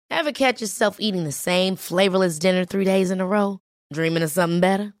Ever catch yourself eating the same flavorless dinner 3 days in a row? Dreaming of something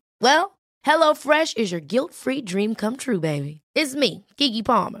better? Well, HelloFresh is your guilt-free dream come true, baby. It's me, Keke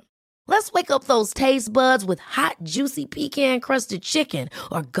Palmer. Let's wake up those taste buds with hot, juicy pecan-crusted chicken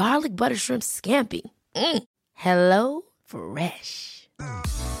or garlic butter shrimp scampi. Hello Fresh.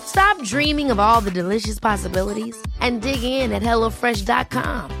 Stop dreaming of all the delicious possibilities and dig in at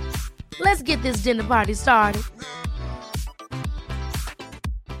HelloFresh.com. Let's get this dinner party started.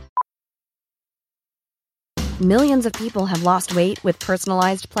 Millions of people have lost weight with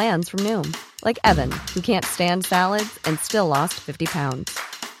personalized plans from Noom. Like Evan, who can't stand salads and still lost 50 pounds.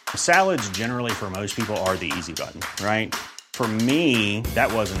 Salads generally for most people are the easy button, right? For me,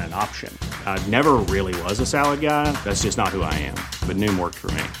 that wasn't an option. I never really was a salad guy. That's just not who I am. But Noom worked for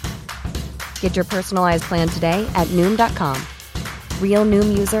me. Get your personalized plan today at Noom.com. Real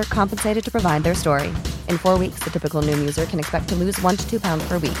Noom user compensated to provide their story. In 4 weeks, the typical Noom user can expect to lose 1 to 2 pounds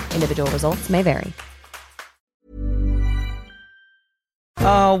per week. Individual results may vary.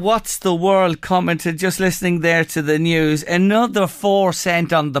 Oh, what's the world coming to? Just listening there to the news. Another 4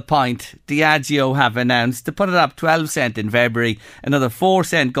 cent on the pint. Diageo have announced to put it up 12 cent in February. Another 4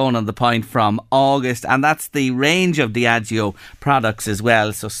 cent going on the pint from August. And that's the range of Diageo products as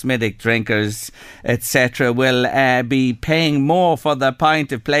well. So Smithwick drinkers, etc. will be paying more for the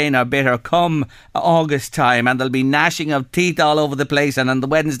pint of plain or bitter come August time. And there'll be gnashing of teeth all over the place. And on the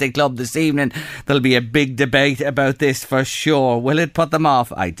Wednesday Club this evening, there'll be a big debate about this for sure. Will it put them off?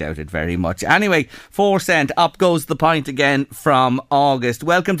 I doubt it very much. Anyway, 4 cent, up goes the pint again from August.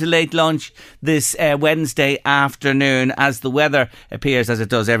 Welcome to Late Lunch this Wednesday afternoon as the weather appears as it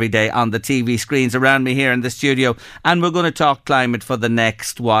does every day on the TV screens around me here in the studio. And we're going to talk climate for the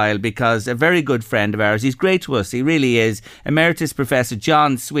next while because a very good friend of ours, he's great to us, he really is, Emeritus Professor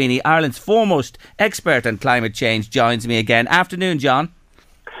John Sweeney, Ireland's foremost expert on climate change, joins me again. Afternoon, John.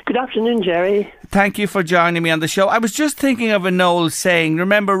 Good afternoon, Jerry. Thank you for joining me on the show. I was just thinking of an old saying.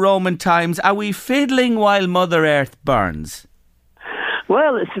 Remember Roman times? Are we fiddling while Mother Earth burns?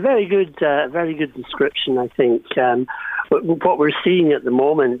 Well, it's a very good description, I think. What we're seeing at the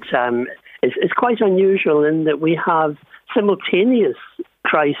moment is quite unusual in that we have simultaneous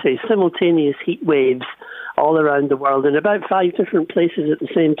crises, simultaneous heat waves all around the world in about 5 different places at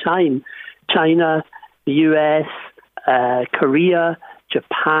the same time. China, the US, Korea,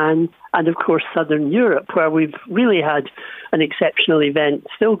 Japan, and of course Southern Europe, where we've really had an exceptional event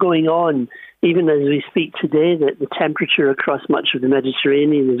still going on, even as we speak today, that the temperature across much of the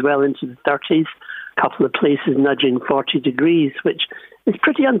Mediterranean is well into the 30s, a couple of places nudging 40 degrees, which is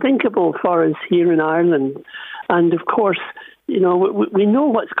pretty unthinkable for us here in Ireland. And of course, you know, we know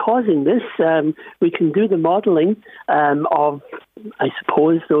what's causing this. We can do the modelling of, I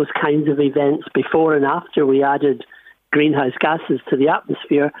suppose, those kinds of events before and after we added greenhouse gases to the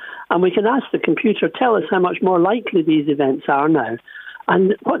atmosphere, and we can ask the computer, tell us how much more likely these events are now.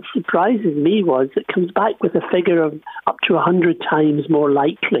 And what surprises me was it comes back with a figure of up to 100 times more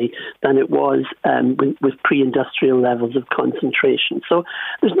likely than it was with pre-industrial levels of concentration. So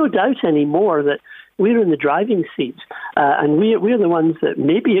there's no doubt anymore that we're in the driving seat, and we're the ones that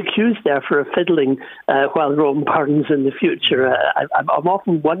may be accused there for fiddling while Rome burns in the future. I've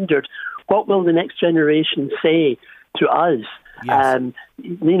often wondered, what will the next generation say to us? Yes.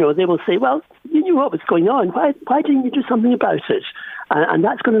 You know, they will say, well, you knew what was going on. Why didn't you do something about it? And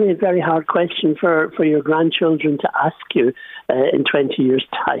that's going to be a very hard question for your grandchildren to ask you in 20 years'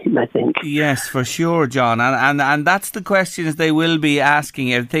 time, I think. Yes, for sure, John. And that's the questions they will be asking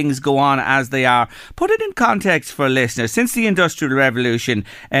if things go on as they are. Put it in context for listeners. Since the Industrial Revolution,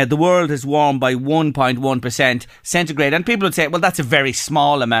 the world has warmed by 1.1% centigrade. And people would say, well, that's a very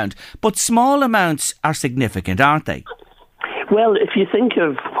small amount. But small amounts are significant, aren't they? Well, if you think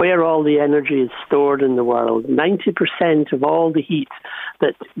of where all the energy is stored in the world, 90% of all the heat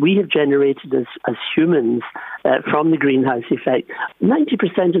that we have generated as humans from the greenhouse effect,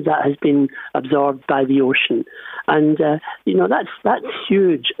 90% of that has been absorbed by the ocean. And, you know, that's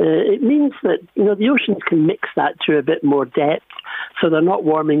huge. It means that, you know, the oceans can mix that to a bit more depth, so they're not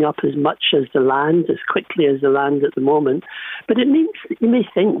warming up as much as the land, as quickly as the land at the moment. But it means that you may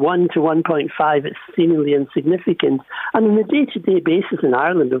think 1 to 1.5 is seemingly insignificant. And on a day-to-day basis in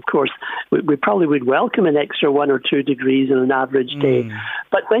Ireland, of course, we probably would welcome an extra 1 or 2 degrees on an average day.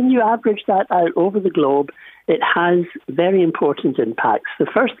 But when you average that out over the globe, it has very important impacts. The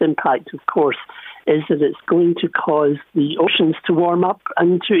first impact, of course, is that it's going to cause the oceans to warm up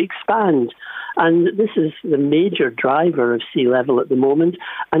and to expand. And this is the major driver of sea level at the moment.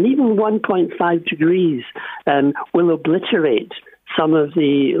 And even 1.5 degrees will obliterate some of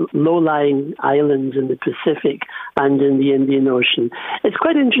the low-lying islands in the Pacific and in the Indian Ocean. It's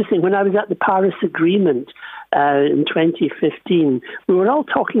quite interesting. When I was at the Paris Agreement in 2015, we were all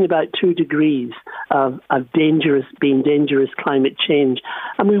talking about 2 degrees of dangerous climate change.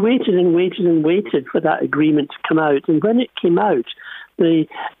 And we waited and waited and waited for that agreement to come out. And when it came out, the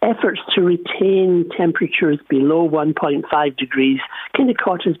efforts to retain temperatures below 1.5 degrees kind of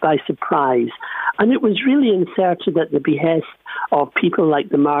caught us by surprise. And it was really inserted at the behest of people like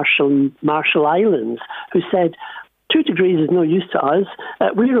the Marshall Islands, who said, 2 degrees is no use to us.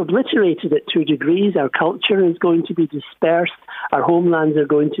 We're obliterated at 2 degrees. Our culture is going to be dispersed. Our homelands are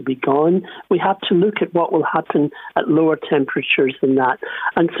going to be gone. We have to look at what will happen at lower temperatures than that.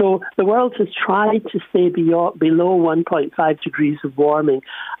 And so the world has tried to stay below 1.5 degrees of warming.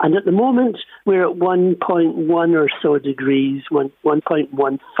 And at the moment, we're at 1.1 or so degrees,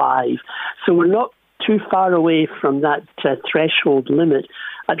 1.15. So we're not too far away from that threshold limit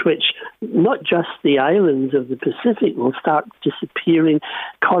at which not just the islands of the Pacific will start disappearing,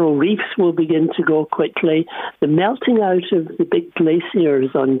 coral reefs will begin to go quickly, the melting out of the big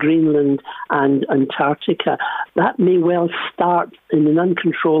glaciers on Greenland and Antarctica, that may well start in an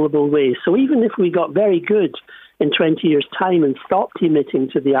uncontrollable way. So even if we got very good in 20 years' time and stopped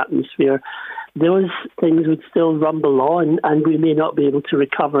emitting to the atmosphere, those things would still rumble on, and we may not be able to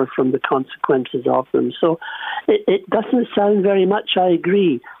recover from the consequences of them. So it doesn't sound very much, I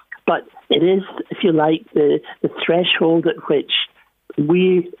agree, but it is, if you like, the threshold at which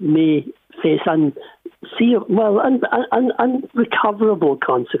we may face unrecoverable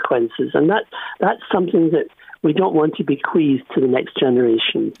consequences, and that's something that we don't want to bequeath to the next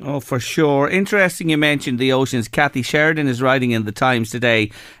generation. Oh, for sure. Interesting you mentioned the oceans. Kathy Sheridan is writing in the Times today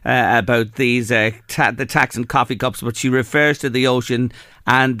about these the tax on coffee cups, but she refers to the oceans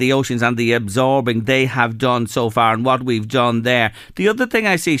and the absorbing they have done so far and what we've done there. The other thing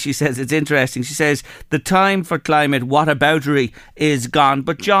I see, she says, it's interesting. She says the time for climate whataboutery is gone.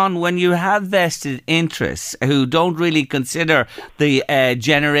 But John, when you have vested interests who don't really consider the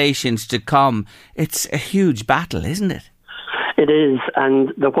generations to come, it's a huge battle, isn't it? It is, and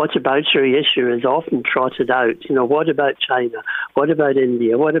the whataboutery issue is often trotted out. You know, what about China? What about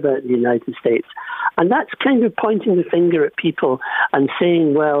India? What about the United States? And that's kind of pointing the finger at people and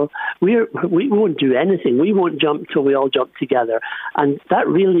saying, well, we won't do anything. We won't jump till we all jump together. And that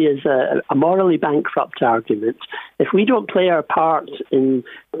really is a morally bankrupt argument. If we don't play our part in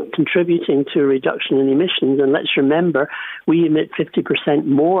contributing to a reduction in emissions, and let's remember, we emit 50%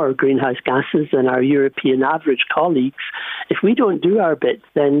 more greenhouse gases than our European average colleagues. If we don't do our bit,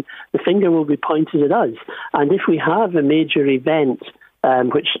 then the finger will be pointed at us. And if we have a major event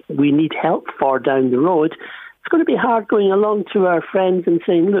which we need help for down the road, it's going to be hard going along to our friends and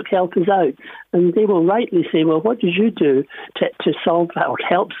saying, look, help us out. And they will rightly say, well, what did you do to solve that or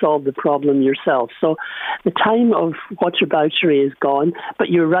help solve the problem yourself? So the time of whataboutery is gone, but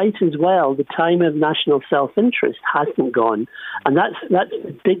you're right as well, the time of national self-interest hasn't gone. And that's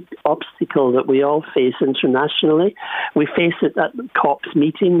the big obstacle that we all face internationally. We face it at COP's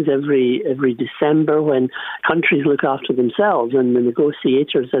meetings every December when countries look after themselves and the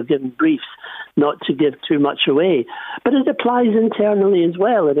negotiators have given briefs not to give too much away. But it applies internally as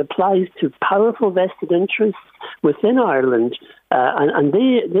well. It applies to powerful vested interests within Ireland, and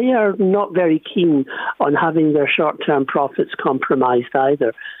they are not very keen on having their short-term profits compromised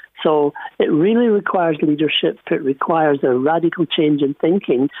either. So it really requires leadership. It requires a radical change in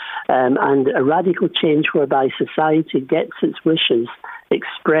thinking and a radical change whereby society gets its wishes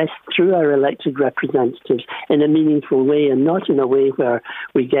expressed through our elected representatives in a meaningful way and not in a way where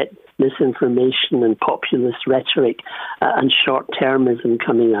we get misinformation and populist rhetoric and short-termism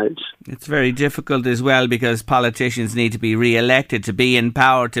coming out. It's very difficult as well because politicians need to be re-elected to be in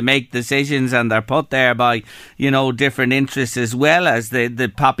power to make decisions, and they're put there by, different interests as well as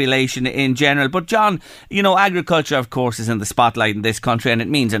the population in general. But John, agriculture of course is in the spotlight in this country, and it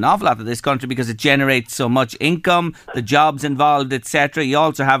means an awful lot to this country because it generates so much income, the jobs involved, etc. You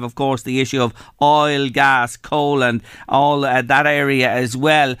also have, of course, the issue of oil, gas, coal and all that area as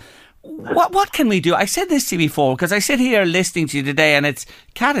well. What can we do? I said this to you before because I sit here listening to you today and it's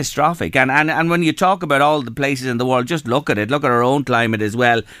catastrophic. And when you talk about all the places in the world, just look at it. Look at our own climate as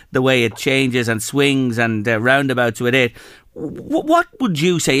well, the way it changes and swings and roundabouts with it. What would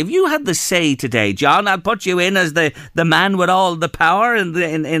you say if you had the say today, John? I'll put you in as the man with all the power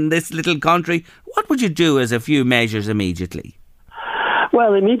in this little country. What would you do as a few measures immediately?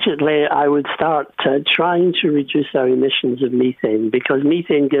 Well, immediately I would start trying to reduce our emissions of methane, because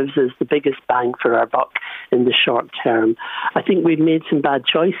methane gives us the biggest bang for our buck in the short term. I think we've made some bad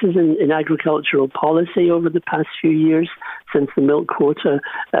choices in agricultural policy over the past few years since the milk quota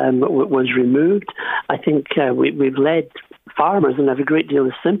was removed. I think we've led farmers, and I have a great deal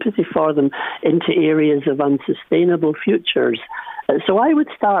of sympathy for them, into areas of unsustainable futures. So I would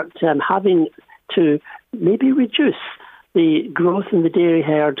start having to maybe reduce the growth in the dairy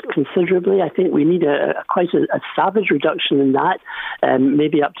herd considerably. I think we need quite a savage reduction in that,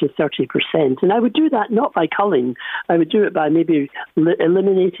 maybe up to 30%. And I would do that not by culling. I would do it by maybe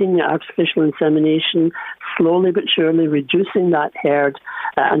eliminating artificial insemination, slowly but surely reducing that herd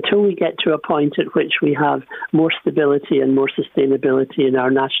until we get to a point at which we have more stability and more sustainability in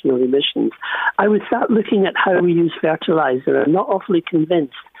our national emissions. I would start looking at how we use fertiliser. I'm not awfully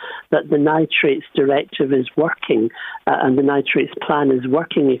convinced that the nitrates directive is working and the nitrates plan is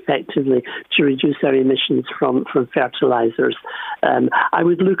working effectively to reduce our emissions from fertilisers. I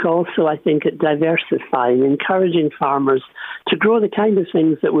would look also, I think, at diversifying, encouraging farmers to grow the kind of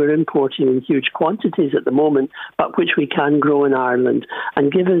things that we're importing in huge quantities at the moment, but which we can grow in Ireland,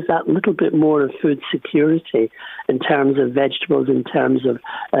 and give us that little bit more of food security in terms of vegetables, in terms of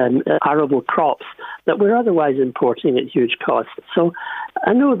arable crops that we're otherwise importing at huge cost. So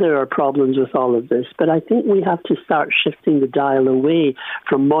I know there are problems with all of this, but I think we have to start shifting the dial away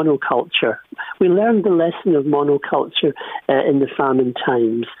from monoculture. We learned the lesson of monoculture in the famine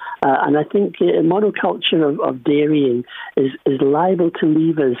times, and I think monoculture of dairying is liable to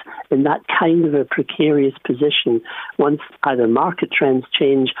leave us in that kind of a precarious position once either market trends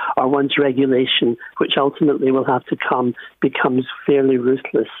change or once regulation, which ultimately will have to come, becomes fairly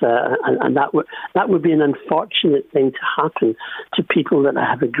ruthless, and that would be an unfortunate thing to happen to people that I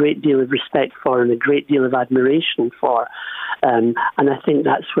have a great deal of respect for and a great deal of admiration for. And I think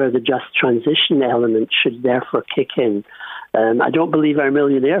that's where the just transition element should therefore kick in. I don't believe our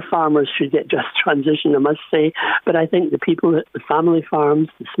millionaire farmers should get just transition, I must say, but I think the people at the family farms,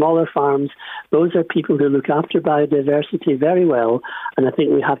 the smaller farms, those are people who look after biodiversity very well, and I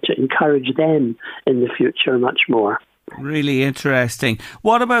think we have to encourage them in the future much more. Really interesting.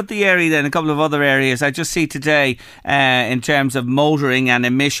 What about the area then? A couple of other areas I just see today in terms of motoring and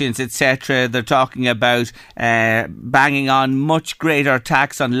emissions, etc. They're talking about banging on much greater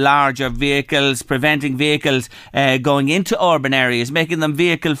tax on larger vehicles, preventing vehicles going into urban areas, making them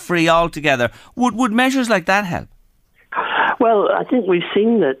vehicle free altogether. Would measures like that help? Well, I think we've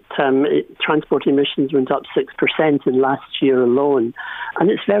seen that transport emissions went up 6% in last year alone, and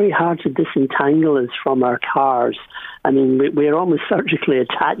it's very hard to disentangle us from our cars. I mean, we're almost surgically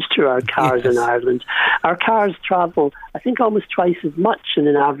attached to our cars in Ireland. Our cars travel, I think, almost twice as much in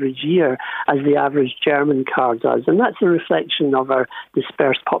an average year as the average German car does. And that's a reflection of our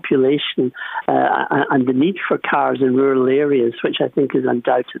dispersed population and the need for cars in rural areas, which I think is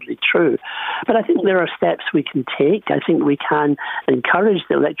undoubtedly true. But I think there are steps we can take. I think we can encourage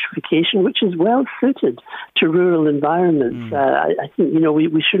the electrification, which is well suited to rural environments. I think,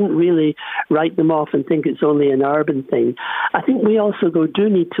 we shouldn't really write them off and think it's only an urban thing. I think we also, though, do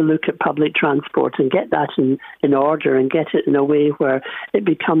need to look at public transport and get that in order and get it in a way where it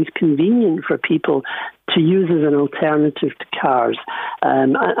becomes convenient for people to use as an alternative to cars.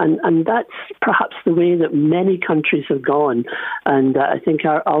 And that's perhaps the way that many countries have gone. And I think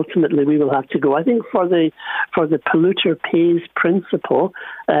ultimately we will have to go. I think for the polluter pays principle,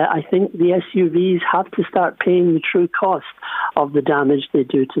 I think the SUVs have to start paying the true cost of the damage they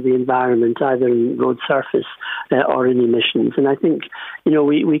do to the environment, either in road surface or in emissions. And I think,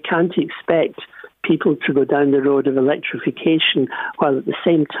 we can't expect people to go down the road of electrification while at the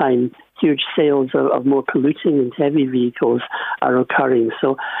same time huge sales of more polluting and heavy vehicles are occurring.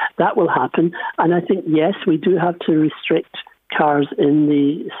 So that will happen. And I think, yes, we do have to restrict cars in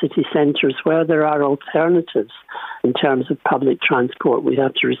the city centres where there are alternatives in terms of public transport. We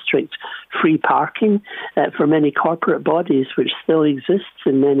have to restrict free parking for many corporate bodies, which still exists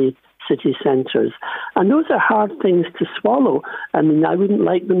in many city centres. And those are hard things to swallow. I mean, I wouldn't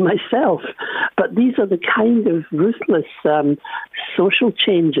like them myself. But these are the kind of ruthless social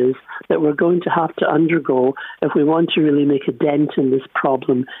changes that we're going to have to undergo if we want to really make a dent in this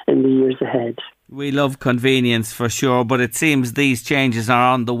problem in the years ahead. We love convenience for sure, but it seems these changes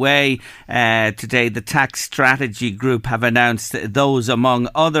are on the way. Today, the Tax Strategy Group have announced those, among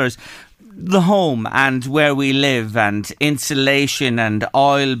others. The home and where we live and insulation and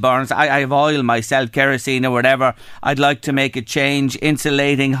oil burns. I have oil myself, kerosene or whatever. I'd like to make a change,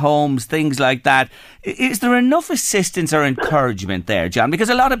 insulating homes, things like that. Is there enough assistance or encouragement there, John? Because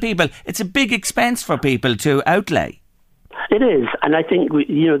a lot of people, it's a big expense for people to outlay. It is, and I think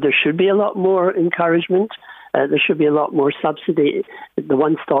there should be a lot more encouragement. There should be a lot more subsidy. The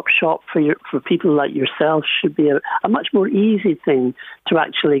one-stop shop for people like yourself should be a much more easy thing to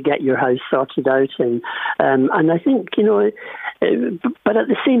actually get your house sorted out in. And I think, but at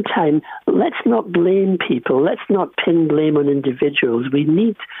the same time, let's not blame people. Let's not pin blame on individuals. We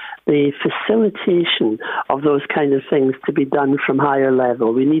need the facilitation of those kind of things to be done from higher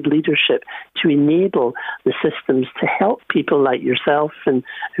level. We need leadership to enable the systems to help people like yourself and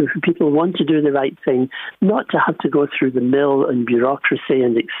who people want to do the right thing, not to have to go through the mill and bureaucracy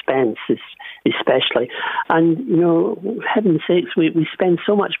and expense, especially. And, heaven's sakes, we spend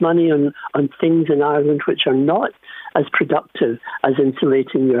so much money on things in Ireland which are not as productive as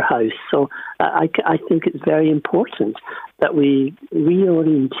insulating your house. So I think it's very important that we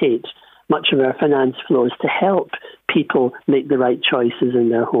reorientate much of our finance flows to help people make the right choices in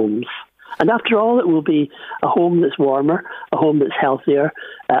their homes. And after all, it will be a home that's warmer, a home that's healthier,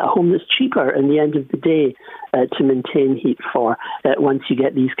 a home that's cheaper in the end of the day to maintain heat for once you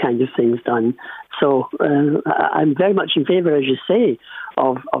get these kinds of things done. So I'm very much in favour, as you say,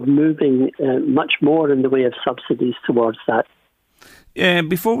 of moving much more in the way of subsidies towards that.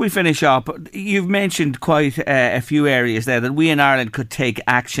 Before we finish up, you've mentioned quite a few areas there that we in Ireland could take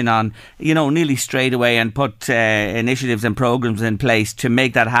action on, nearly straight away and put initiatives and programmes in place to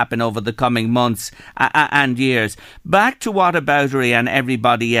make that happen over the coming months and years. Back to whataboutery and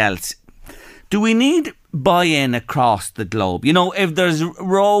everybody else. Do we need buy-in across the globe? If there's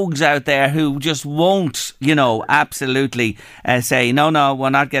rogues out there who just won't, absolutely say, no, we're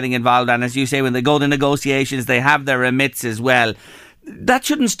not getting involved. And as you say, when they go to negotiations, they have their remits as well. That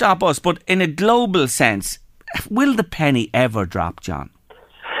shouldn't stop us, but in a global sense, will the penny ever drop, John?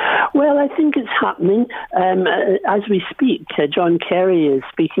 Well, I think it's happening. As we speak, John Kerry is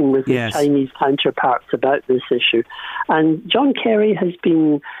speaking with his Chinese counterparts about this issue. And John Kerry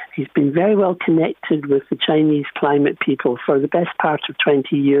he's been very well connected with the Chinese climate people for the best part of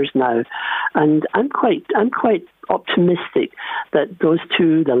 20 years now. And I'm quite optimistic that those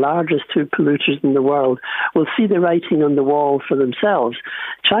two, the largest two polluters in the world, will see the writing on the wall for themselves.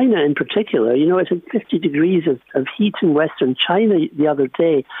 China in particular, it had 50 degrees of heat in Western China the other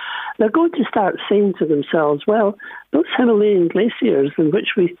day. They're going to start saying to themselves, well, those Himalayan glaciers in which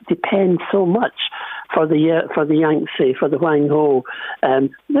we depend so much for the Yangtze, for the Huanghe,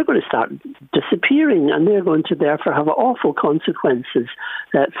 they're going to start disappearing, and they're going to therefore have awful consequences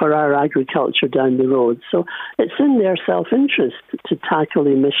for our agriculture down the road. So it's in their self-interest to tackle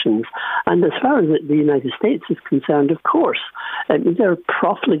emissions. And as far as the United States is concerned, of course, they're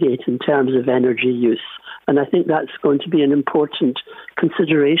profligate in terms of energy use. And I think that's going to be an important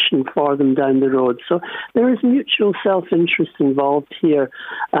consideration for them down the road. So there is mutual self-interest involved here.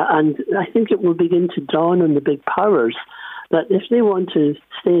 And I think it will begin to dawn on the big powers that if they want to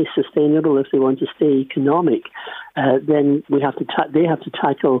stay sustainable, if they want to stay economic, then they have to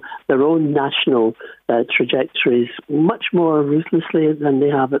tackle their own national trajectories much more ruthlessly than they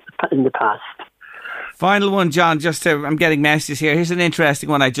have in the past. Final one, John, I'm getting messages here. Here's an interesting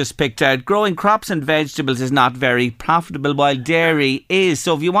one I just picked out. Growing crops and vegetables is not very profitable, while dairy is.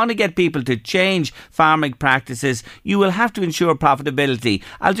 So if you want to get people to change farming practices, you will have to ensure profitability.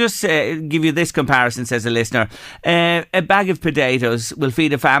 I'll just give you this comparison, says a listener. A bag of potatoes will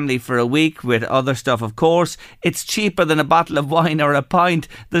feed a family for a week with other stuff, of course. It's cheaper than a bottle of wine or a pint.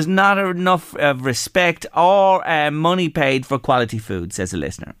 There's not enough respect or money paid for quality food, says a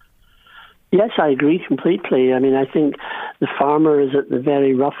listener. Yes, I agree completely. I mean, I think the farmer is at the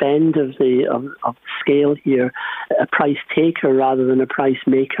very rough end of the scale here, a price taker rather than a price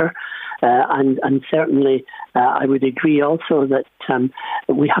maker. And certainly I would agree also that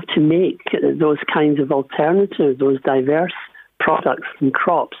we have to make those kinds of alternatives, those diverse products and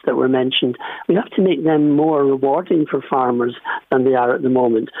crops that were mentioned, we have to make them more rewarding for farmers than they are at the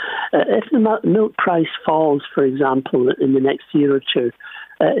moment. If the milk price falls, for example, in the next year or two,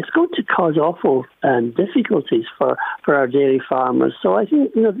 it's going to cause awful difficulties for our dairy farmers. So I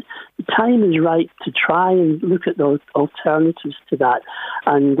think the time is right to try and look at those alternatives to that,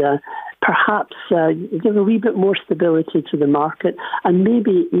 and perhaps give a wee bit more stability to the market, and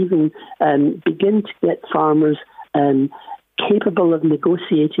maybe even begin to get farmers capable of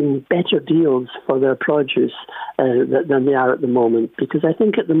negotiating better deals for their produce than they are at the moment. Because I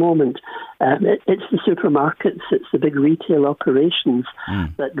think at the moment it's the supermarkets, it's the big retail operations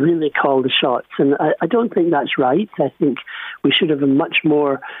that really call the shots. And I don't think that's right. I think we should have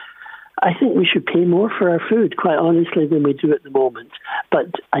I think we should pay more for our food, quite honestly, than we do at the moment.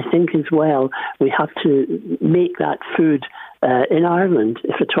 But I think as well, we have to make that food in Ireland,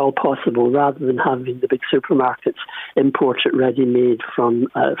 if at all possible, rather than having the big supermarkets import it ready-made from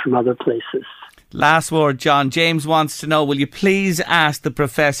other places. Last word, John. James wants to know, will you please ask the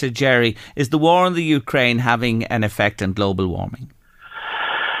Professor Jerry, is the war in the Ukraine having an effect on global warming?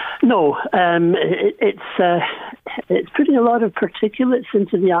 No, it's putting a lot of particulates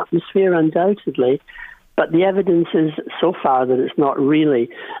into the atmosphere, undoubtedly, but the evidence is so far that it's not really.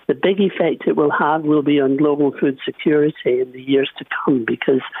 The big effect it will have will be on global food security in the years to come,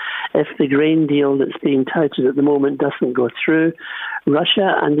 because if the grain deal that's being touted at the moment doesn't go through,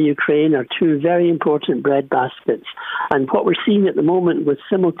 Russia and the Ukraine are two very important bread baskets. And what we're seeing at the moment with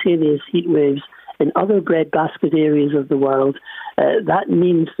simultaneous heat waves in other breadbasket areas of the world, that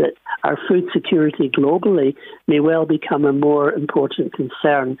means that our food security globally may well become a more important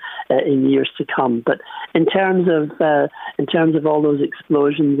concern in years to come. But in terms of all those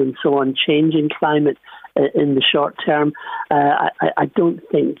explosions and so on, changing climate in the short term, I don't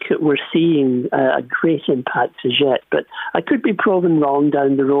think we're seeing a great impact as yet. But I could be proven wrong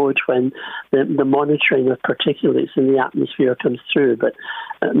down the road when the monitoring of particulates in the atmosphere comes through. But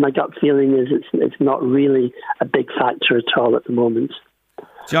my gut feeling is it's not really a big factor at all at the moment.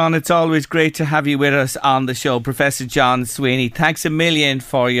 John, it's always great to have you with us on the show. Professor John Sweeney, thanks a million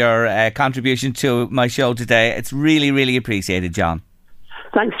for your contribution to my show today. It's really, really appreciated, John.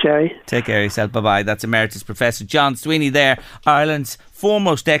 Thanks, Jerry. Take care of yourself. Bye-bye. That's Emeritus Professor John Sweeney there, Ireland's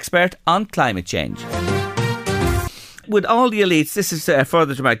foremost expert on climate change. With all the elites, this is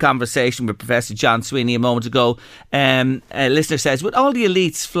further to my conversation with Professor John Sweeney a moment ago. A listener says, with all the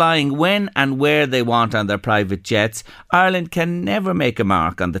elites flying when and where they want on their private jets, Ireland can never make a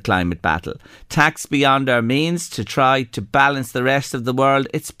mark on the climate battle. Taxed beyond our means to try to balance the rest of the world,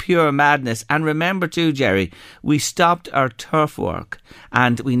 it's pure madness. And remember too, Jerry, we stopped our turf work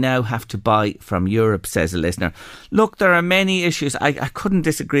and we now have to buy from Europe, says a listener. Look, there are many issues. I couldn't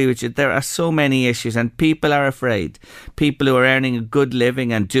disagree with you. There are so many issues and people are afraid. People who are earning a good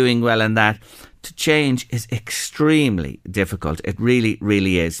living and doing well in that, to change is extremely difficult. It really,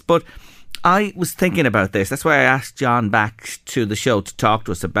 really is. But I was thinking about this. That's why I asked John back to the show to talk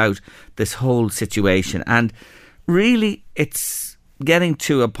to us about this whole situation. And really, it's getting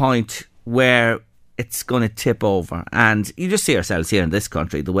to a point where it's going to tip over. And you just see ourselves here in this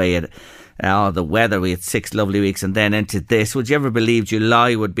country, the way the weather, we had 6 lovely weeks and then into this. Would you ever believe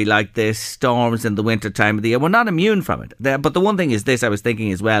July would be like this? Storms in the winter time of the year. We're not immune from it. But the one thing is this, I was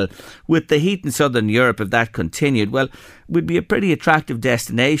thinking as well, with the heat in southern Europe, if that continued, well, we'd be a pretty attractive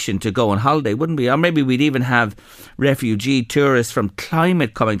destination to go on holiday, wouldn't we? Or maybe we'd even have refugee tourists from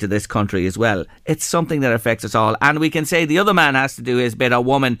climate coming to this country as well. It's something that affects us all. And we can say the other man has to do his bit, a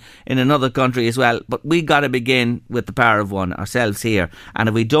woman in another country as well. But we got to begin with the power of one, ourselves here. And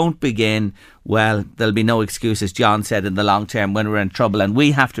if we don't begin, well, there'll be no excuse, as John said, in the long term when we're in trouble, and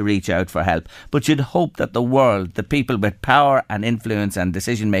we have to reach out for help. But you'd hope that the world, the people with power and influence and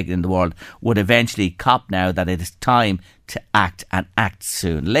decision making in the world, would eventually cop now that it is time to act, and act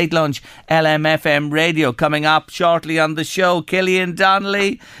soon. Late lunch, LMFM radio coming up shortly on the show. Killian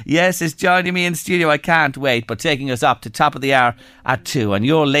Donnelly, yes, is joining me in studio. I can't wait, but taking us up to top of the hour at 2. And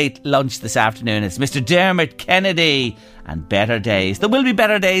your late lunch this afternoon is Mr. Dermot Kennedy and Better Days. There will be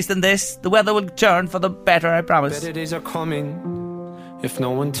better days than this. The weather will turn for the better, I promise. Better days are coming if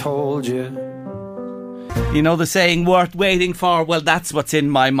no one told you. You know the saying, worth waiting for? Well, that's what's in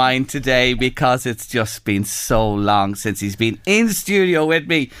my mind today, because it's just been so long since he's been in studio with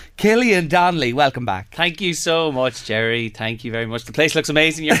me. Killian Donnelly, welcome back. Thank you so much, Jerry. Thank you very much. The place looks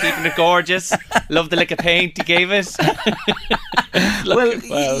amazing. You're keeping it gorgeous. Love the lick of paint you gave us.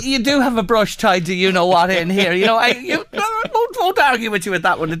 Well, you do have a brush tied to you know what in here. You know, I won't argue with you with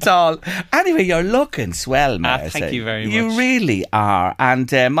that one at all. Anyway, you're looking swell, man. Thank you very much. You really are.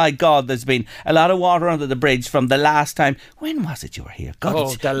 And my God, there's been a lot of water under the bridge from the last time. When was it you were here?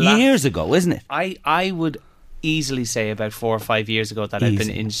 God, years ago, isn't it? I would easily say about 4 or 5 years ago that I've been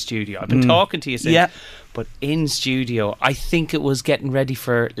in studio. I've been talking to you since, but in studio, I think it was getting ready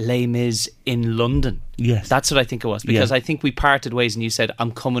for Les Mis in London. Yes. That's what I think it was, because I think we parted ways and you said,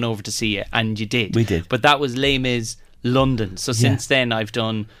 I'm coming over to see you, and you did. We did. But that was Les Mis London. So since then I've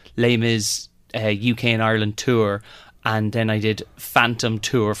done Les Mis UK and Ireland tour, and then I did Phantom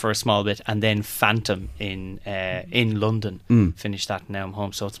tour for a small bit, and then Phantom in London. Finished that, and now I'm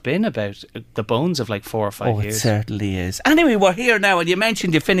home. So it's been about the bones of like 4 or 5 years. It certainly is. Anyway, we're here now, and you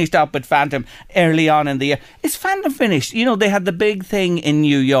mentioned you finished up with Phantom early on in the year. Is Phantom finished? You know, they had the big thing in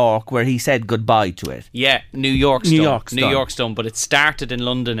New York where he said goodbye to it. Yeah, New York's done, but it started in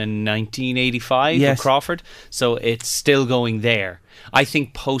London in 1985 in Crawford, so it's still going there. I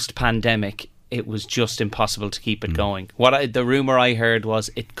think post-pandemic, it was just impossible to keep it going. The rumour I heard was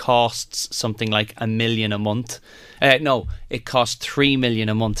it costs something like $1 million a month. No, it cost $3 million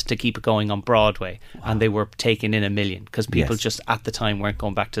a month to keep it going on Broadway, and they were taking in $1 million because people just at the time weren't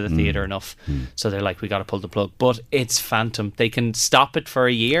going back to the theatre enough. So they're like, we got to pull the plug. But it's Phantom. They can stop it for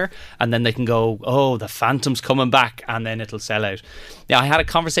a year, and then they can go, oh, the Phantom's coming back, and then it'll sell out. Yeah, I had a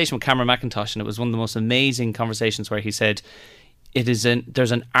conversation with Cameron McIntosh, and it was one of the most amazing conversations where he said, there's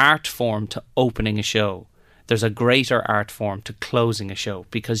an art form to opening a show. There's a greater art form to closing a show,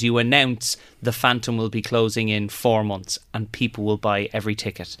 because you announce the Phantom will be closing in 4 months and people will buy every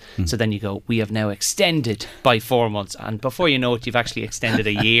ticket. So then you go, we have now extended by 4 months, and before you know it, you've actually extended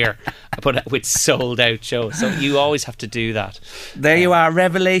a year, but with sold out shows. So you always have to do that. There you are,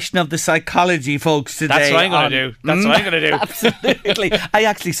 revelation of the psychology, folks, today. That's what I'm going to do. That's what I'm going to do. Absolutely. I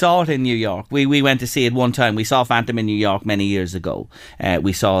actually saw it in New York. We went to see it one time. We saw Phantom in New York many years ago.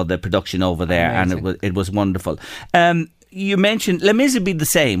 We saw the production over there. Amazing. And it was wonderful. You mentioned Les Mis would be the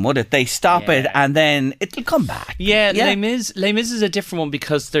same, would it? They stop it and then it'll come back. Yeah. Les Mis is a different one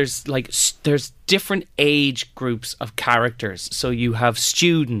because there's different age groups of characters. So you have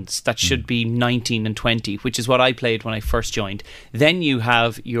students that should be 19 and 20, which is what I played when I first joined. Then you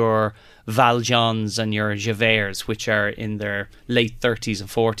have your Valjeans and your Javerts, which are in their late 30s and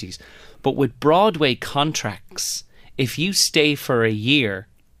 40s. But with Broadway contracts, if you stay for a year,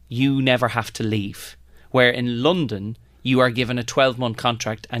 you never have to leave. Where in London, you are given a 12-month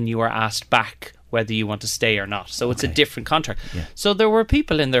contract and you are asked back whether you want to stay or not. So it's a different contract. Yeah. So there were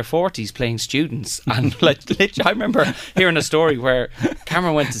people in their 40s playing students. And literally, I remember hearing a story where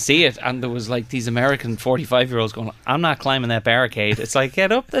Cameron went to see it and there was like these American 45-year-olds going, I'm not climbing that barricade. It's like,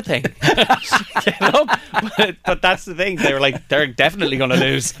 get up the thing. Get up. But that's the thing. They were like, they're definitely going to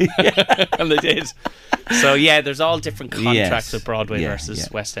lose. And they did. So there's all different contracts with Broadway versus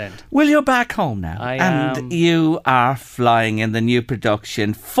West End. Well, you're back home now. I am. And you are flying in the new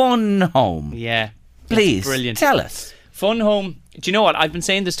production Fun Home. Yeah. Please, brilliant. Tell us. Fun Home. Do you know what? I've been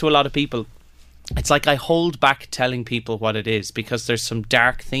saying this to a lot of people. It's like I hold back telling people what it is because there's some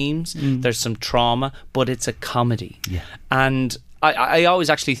dark themes, there's some trauma, but it's a comedy. Yeah. And I always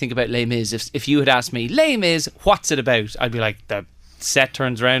actually think about Les Mis. If you had asked me, Les Mis, what's it about? I'd be like, the set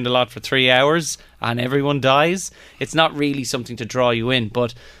turns around a lot for 3 hours and everyone dies. It's not really something to draw you in.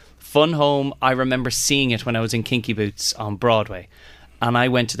 But Fun Home, I remember seeing it when I was in Kinky Boots on Broadway, and I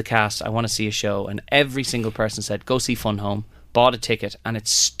went to the cast, I want to see a show, and every single person said go see Fun Home, bought a ticket, and it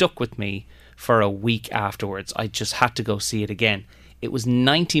stuck with me for a week afterwards. I just had to go see it again. It was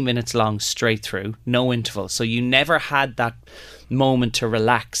 90 minutes long straight through, no interval, so you never had that moment to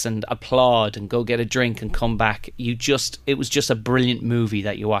relax and applaud and go get a drink and come back. It was just a brilliant movie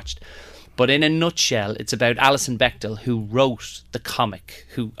that you watched. But in a nutshell, it's about Alison Bechdel, who wrote the comic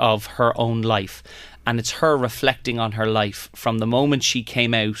of her own life, and it's her reflecting on her life from the moment she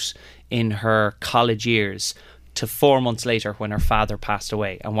came out in her college years to 4 months later when her father passed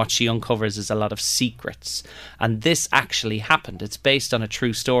away. And what she uncovers is a lot of secrets. And this actually happened. It's based on a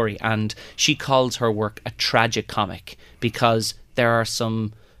true story. And she calls her work a tragic comic because there are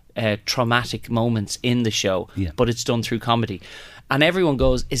some traumatic moments in the show, but it's done through comedy. And everyone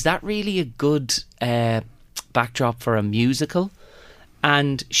goes, is that really a good backdrop for a musical?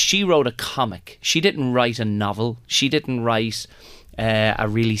 And she wrote a comic. She didn't write a novel. She didn't write a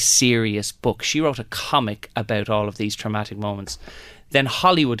really serious book. She wrote a comic about all of these traumatic moments. Then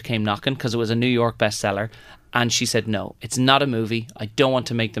Hollywood came knocking because it was a New York bestseller, and she said, no, it's not a movie. I don't want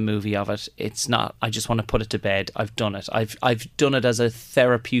to make the movie of it. It's not. I just want to put it to bed. I've done it. I've done it as a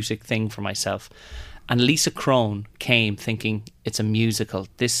therapeutic thing for myself. And Lisa Crone came thinking it's a musical.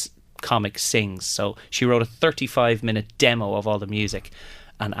 This comic sings. So she wrote a 35-minute demo of all the music,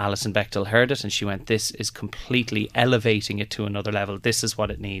 and Alison Bechdel heard it and she went, this is completely elevating it to another level. This is what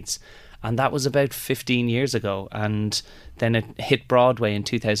it needs. And that was about 15 years ago. And then it hit Broadway in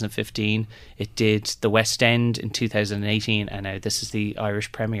 2015. It did the West End in 2018. And now this is the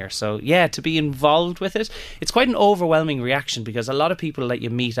Irish premiere. So to be involved with it, it's quite an overwhelming reaction because a lot of people that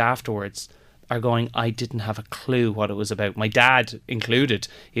you meet afterwards are going, I didn't have a clue what it was about. My dad included.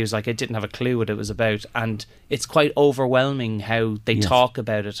 He was like, I didn't have a clue what it was about. And it's quite overwhelming how they talk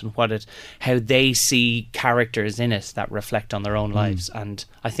about it and how they see characters in it that reflect on their own lives. And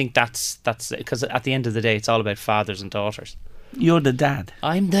I think that's because at the end of the day, it's all about fathers and daughters. You're the dad.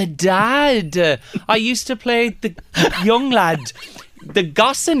 I'm the dad. I used to play the young lad. the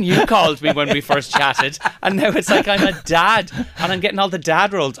Gossin you called me when we first chatted, and now it's like I'm a dad and I'm getting all the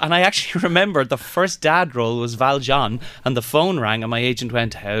dad roles. And I actually remember the first dad role was Val Jean, and the phone rang and my agent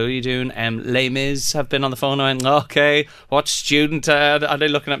went, how are you doing? Les Mis have been on the phone. I went, okay, what student are they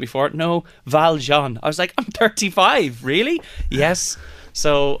looking at me for? No, Val Jean. I was like, I'm 35, really? Yes.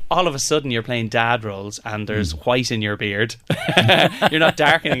 So all of a sudden you're playing dad roles and there's white in your beard. You're not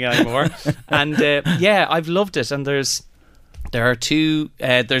darkening anymore. And yeah, I've loved it. And there's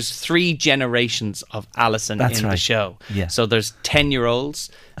 3 generations of Alison the show. Yeah. So there's 10-year-olds,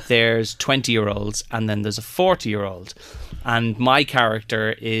 there's 20-year-olds, and then there's a 40-year-old. And my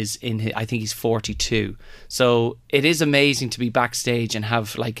character is I think he's 42. So it is amazing to be backstage and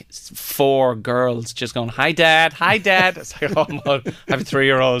have like 4 girls just going, hi dad. It's like, oh my, I have a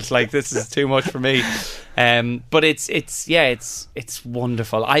 3-year-old. Like, this is too much for me. But it's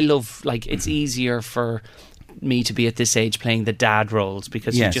wonderful. I love, like, it's easier for me to be at this age playing the dad roles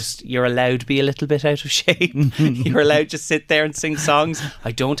because you're allowed to be a little bit out of shape. You're allowed to sit there and sing songs.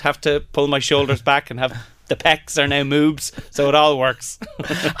 I don't have to pull my shoulders back and have the pecs are now moobs, so it all works.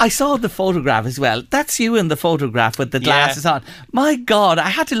 I saw the photograph as well. That's you in the photograph with the glasses on. My God, I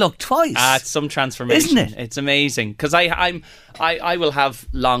had to look twice. It's some transformation, isn't it? It's amazing because I will have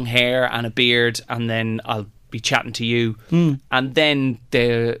long hair and a beard, and then I'll be chatting to you, and then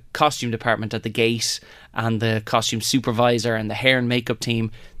the costume department at the gate and the costume supervisor and the hair and makeup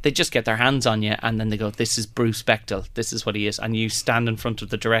team, they just get their hands on you and then they go, this is Bruce Bechtel, this is what he is, and you stand in front of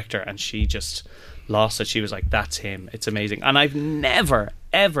the director, and she just lost it. She was like, that's him. It's amazing. And I've never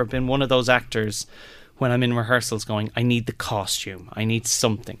ever been one of those actors when I'm in rehearsals going, I need the costume, I need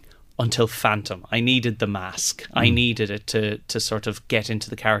something, until Phantom. I needed the mask. I needed it to sort of get into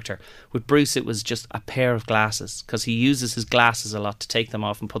the character. With Bruce, it was just a pair of glasses, because he uses his glasses a lot to take them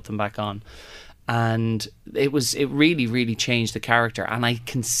off and put them back on. And it really, really changed the character. And I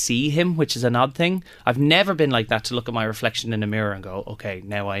can see him, which is an odd thing. I've never been like that, to look at my reflection in a mirror and go, okay,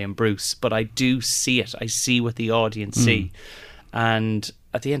 now I am Bruce. But I do see it. I see what the audience see. And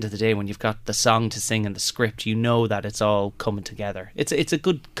at the end of the day, when you've got the song to sing and the script, you know that it's all coming together. It's a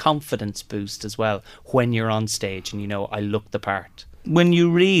good confidence boost as well when you're on stage and you know, I look the part. When you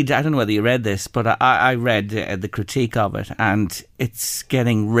read, I don't know whether you read this, but I read the critique of it, and it's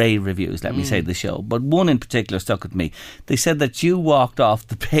getting rave reviews, let me say, the show. But one in particular stuck with me. They said that you walked off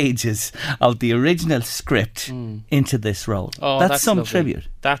the pages of the original script into this role. Oh, that's some lovely. Tribute.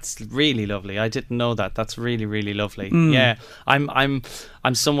 That's really lovely. I didn't know that. That's really, really lovely. Yeah, I'm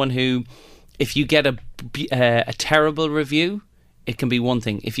someone who, if you get a terrible review, it can be one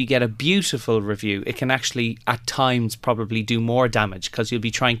thing. If you get a beautiful review, it can actually at times probably do more damage, because you'll be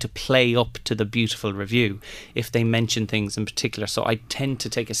trying to play up to the beautiful review if they mention things in particular. So I tend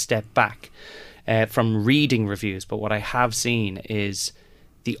to take a step back from reading reviews. But what I have seen is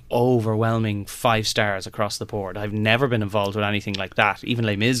the overwhelming 5 stars across the board. I've never been involved with anything like that. Even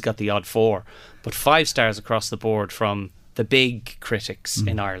Les Mis got the odd 4. But 5 stars across the board from the big critics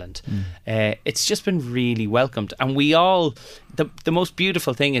in Ireland. It's just been really welcomed. And we all, the most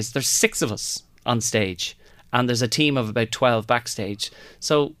beautiful thing is there's 6 of us on stage and there's a team of about 12 backstage.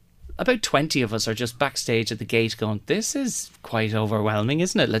 So about 20 of us are just backstage at the gate going, this is quite overwhelming,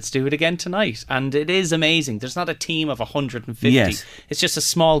 isn't it? Let's do it again tonight. And it is amazing. There's not a team of 150. Yes. It's just a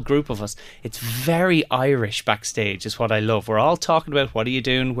small group of us. It's very Irish backstage is what I love. We're all talking about, what are you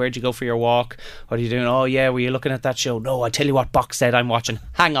doing? Where'd you go for your walk? What are you doing? Oh yeah, were you looking at that show? No, I tell you what box set I'm watching.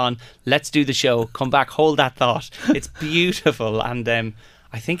 Hang on, let's do the show. Come back, hold that thought. It's beautiful. And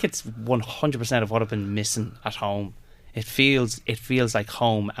I think it's 100% of what I've been missing at home. It feels like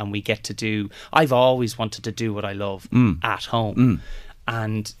home, and we get to do. I've always wanted to do what I love at home,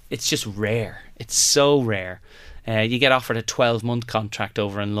 and it's just rare. It's so rare. You get offered a 12-month contract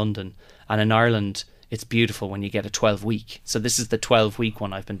over in London, and in Ireland, it's beautiful when you get a 12-week. So this is the 12-week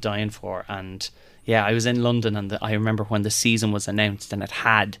one I've been dying for. And yeah, I was in London, and I remember when the season was announced, and it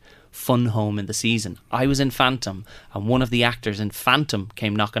had Fun Home in the season. I was in Phantom, and one of the actors in Phantom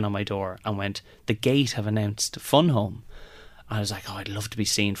came knocking on my door and went, the Gate have announced Fun Home. I was like, oh, I'd love to be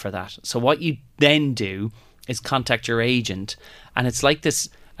seen for that. So what you then do is contact your agent, and it's like this,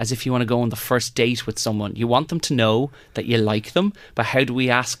 as if you want to go on the first date with someone. You want them to know that you like them, but how do we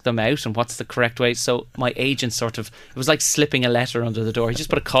ask them out, and what's the correct way? So my agent it was like slipping a letter under the door. He just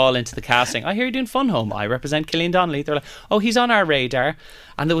put a call into the casting. I hear you're doing Fun Home. I represent Cillian Donnelly. They're like, oh, he's on our radar.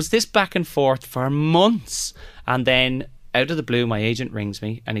 And there was this back and forth for months. And then out of the blue, my agent rings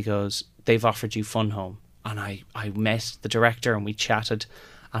me and he goes, they've offered you Fun Home. And I met the director and we chatted,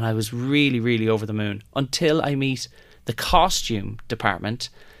 and I was really, really over the moon until I meet the costume department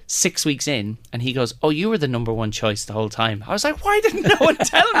 6 weeks in, and he goes, "Oh, you were the number one choice the whole time." I was like, "Why didn't no one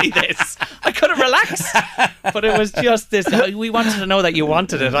tell me this? I could have relaxed." But it was just this. We wanted to know that you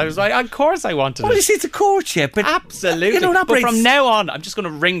wanted it. I was like, "Of course I wanted Well, it." you see, it's a courtship. But Absolutely. You know, that but breaks- from now on, I'm just going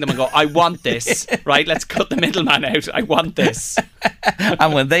to ring them and go, "I want this." Right? Let's cut the middleman out. I want this.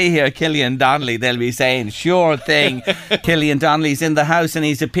 And when they hear Killian Donnelly, they'll be saying, "Sure thing." Killian Donnelly's in the house and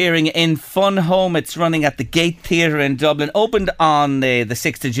he's appearing in Fun Home. It's running at the Gate Theatre in Dublin. Opened on the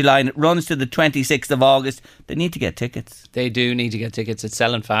 6th of July and it runs to the 26th of August. They need to get tickets. They do need to get tickets. It's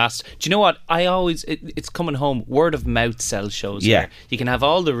selling fast. Do you know what? It's coming home. Word of mouth sells shows Yeah. here. You can have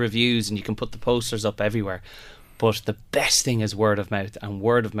all the reviews and you can put the posters up everywhere. But the best thing is word of mouth, and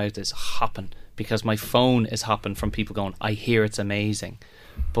word of mouth is hopping, because my phone is hopping from people going, "I hear it's amazing."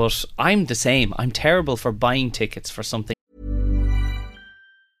 But I'm the same. I'm terrible for buying tickets for something.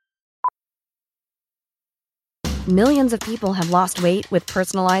 Millions of people have lost weight with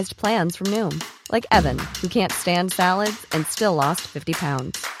personalized plans from Noom. Like Evan, who can't stand salads and still lost 50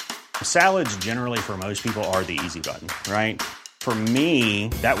 pounds. Salads generally for most people are the easy button, right? For me,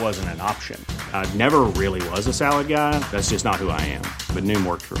 that wasn't an option. I never really was a salad guy. That's just not who I am. But Noom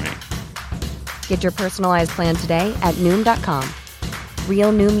worked for me. Get your personalized plan today at Noom.com.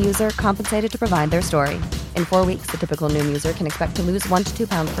 Real Noom user compensated to provide their story. In 4 weeks, the typical Noom user can expect to lose 1 to 2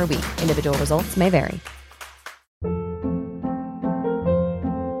 pounds per week. Individual results may vary.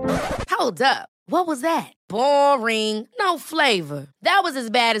 Hold up. What was that? Boring. No flavor. That was as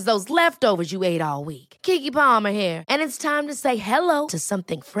bad as those leftovers you ate all week. Keke Palmer here. And it's time to say hello to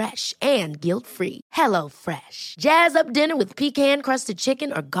something fresh and guilt-free. Hello Fresh. Jazz up dinner with pecan-crusted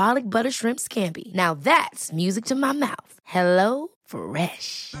chicken or garlic butter shrimp scampi. Now that's music to my mouth. Hello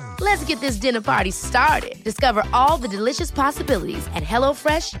Fresh. Let's get this dinner party started. Discover all the delicious possibilities at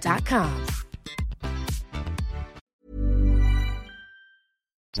hellofresh.com.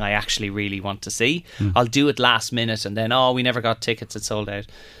 I actually really want to see. I'll do it last minute and then, we never got tickets, it's sold out.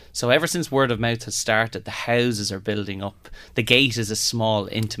 So ever since word of mouth has started, the houses are building up. The Gate is a small,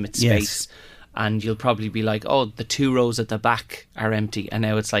 intimate space. Yes. And you'll probably be like, the 2 rows at the back are empty. And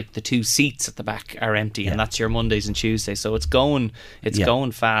now it's like the 2 seats at the back are empty. And that's your Mondays and Tuesdays. So it's going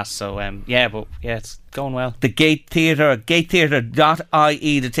fast. So, it's going well. The Gate Theatre,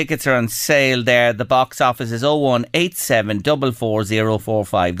 gatetheatre.ie. The tickets are on sale there. The box office is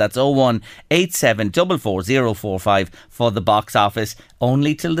 018744045. That's 018744045 for the box office.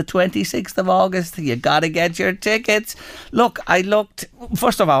 Only till the 26th of August. You got to get your tickets. Look, I looked.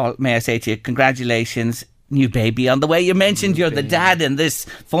 First of all, may I say to you, congratulations. New baby on the way. You mentioned you're the dad in this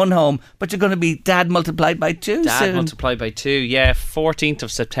Fun Home, but you're going to be dad multiplied by 2 Dad soon. multiplied by 2. Yeah, 14th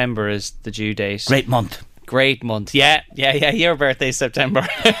of September is the due date. Great month. Great month. Yeah. Your birthday's September.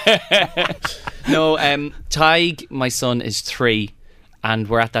 No, Tig, my son, is 3. And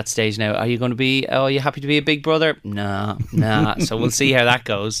we're at that stage now. Are you going to be, are you happy to be a big brother? Nah. So we'll see how that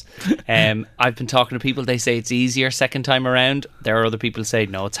goes. I've been talking to people. They say it's easier second time around. There are other people who say,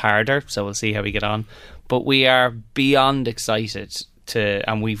 no, it's harder. So we'll see how we get on. But we are beyond excited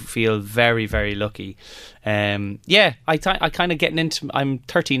and we feel very, very lucky. I kind of getting into, I'm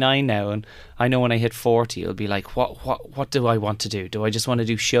 39 now, and I know when I hit 40 it'll be like, what do I want to do? Do I just want to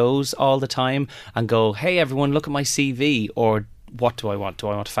do shows all the time and go, hey everyone, look at my CV? Or what do I want? Do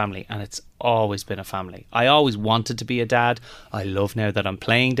I want a family? And it's always been a family. I always wanted to be a dad. I love now that I'm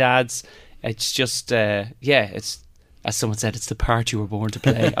playing dads. It's just it's, as someone said, it's the part you were born to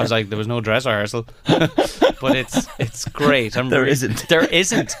play. I was like, there was no dress rehearsal. But it's great. There isn't.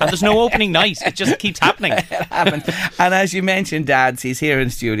 And there's no opening night. It just keeps happening. It happened. And as you mentioned, dads, he's here in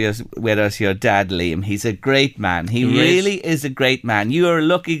studios with us, your dad, Liam. He's a great man. He really is a great man. You are a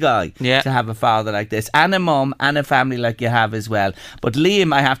lucky guy to have a father like this, and a mum, and a family like you have as well. But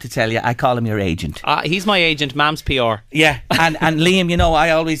Liam, I have to tell you, I call him your agent. He's my agent, Mam's PR. Yeah, and Liam,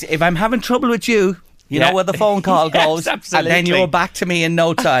 I always, if I'm having trouble with you, you know where the phone call goes, yes, and then you're back to me in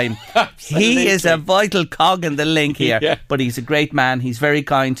no time. He is a vital cog in the link here, but he's a great man. He's very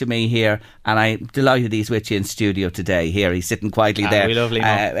kind to me here, and I'm delighted he's with you in studio today. Here, he's sitting quietly there, we lovely,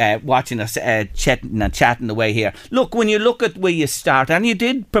 watching us chatting away here. Look, when you look at where you start, and you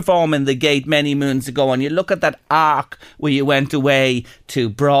did perform in the Gate many moons ago, and you look at that arc where you went away to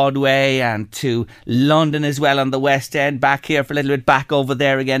Broadway and to London as well on the West End, back here for a little bit, back over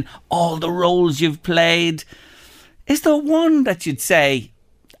there again, all the roles you've played. Is there one that you'd say,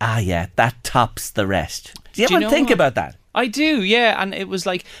 that tops the rest? Do you ever think about that? I do, yeah. And it was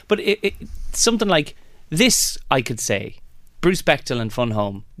like, but it something like this, I could say, Bruce Bechtel and Fun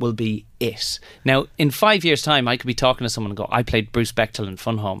Home will be it. Now, in 5 years' time, I could be talking to someone and go, I played Bruce Bechtel in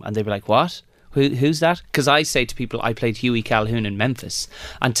Fun Home. And they'd be like, what? Who's that? Because I say to people, I played Huey Calhoun in Memphis,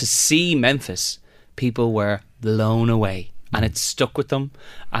 and to see Memphis, people were blown away, and it stuck with them,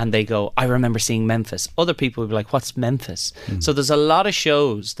 and they go, I remember seeing Memphis. Other people would be like, what's Memphis? So there's a lot of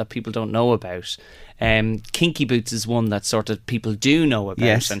shows that people don't know about. Kinky Boots is one that sort of people do know about,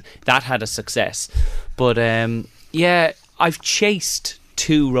 yes. and that had a success. But I've chased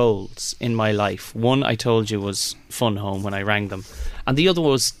 2 roles in my life. One, I told you, was Fun Home when I rang them, and the other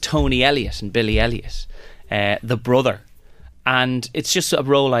was Tony Elliott and Billy Elliot, the brother. And it's just a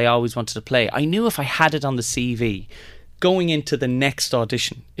role I always wanted to play. I knew if I had it on the CV, going into the next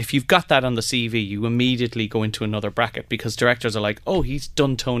audition, if you've got that on the CV, you immediately go into another bracket, because directors are like, oh, he's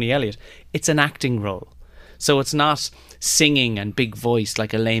done Tony Elliott. It's an acting role. So it's not singing and big voice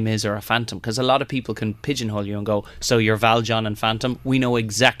like a Les Mis or a Phantom, because a lot of people can pigeonhole you and go, so you're Val John and Phantom, we know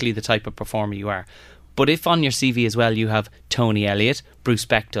exactly the type of performer you are. But if on your CV as well you have Tony Elliott, Bruce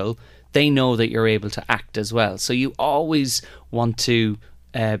Bechtel, they know that you're able to act as well. So you always want to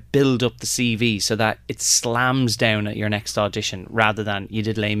build up the CV so that it slams down at your next audition, rather than you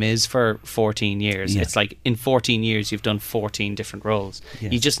did Les Mis for 14 years. Yeah. It's like in 14 years you've done 14 different roles. Yeah.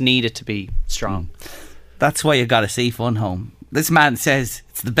 You just need it to be strong. That's why you got to see Fun Home. This man says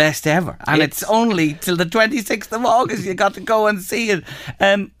it's the best ever, and it's only till the 26th of August you got to go and see it.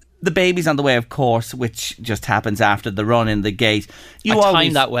 The Baby's on the Way, of course, which just happens after the run in the gate. I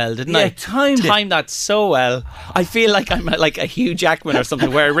timed that well, didn't I? Timed that so well. I feel like I'm like a Hugh Jackman or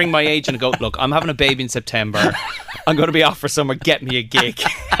something, where I ring my agent and go, look, I'm having a baby in September. I'm going to be off for summer. Get me a gig.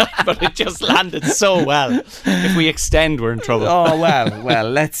 But it just landed so well. If we extend, we're in trouble. Oh, well,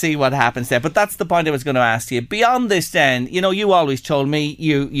 let's see what happens there. But that's the point I was going to ask you. Beyond this then, you know, you always told me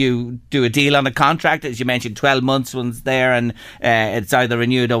you do a deal on a contract, as you mentioned, 12 months one's there, and it's either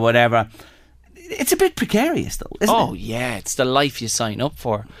renewed or whatever. It's a bit precarious though, isn't it? Oh yeah, it's the life you sign up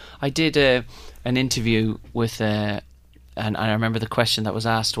for. I did an interview with and I remember the question that was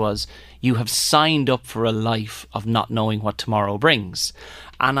asked was, you have signed up for a life of not knowing what tomorrow brings.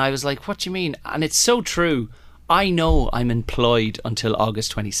 And I was like, what do you mean? And it's so true. I know I'm employed until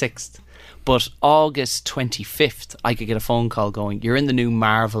August 26th, but August 25th I could get a phone call going, you're in the new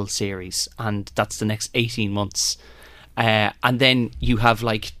Marvel series, and that's the next 18 months. And then you have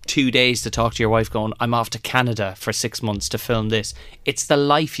like 2 days to talk to your wife going, I'm off to Canada for 6 months to film this. It's the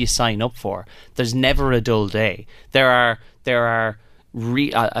life you sign up for. There's never a dull day. There are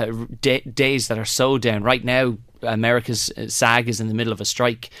days that are so down. Right now, America's SAG is in the middle of a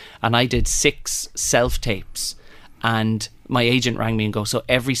strike, and I did 6 self-tapes, and my agent rang me and go, so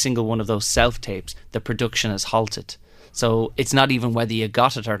every single one of those self-tapes, the production has halted. So it's not even whether you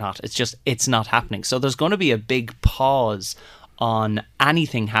got it or not. It's just, it's not happening. So there's going to be a big pause on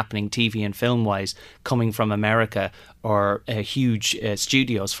anything happening TV and film wise coming from America or huge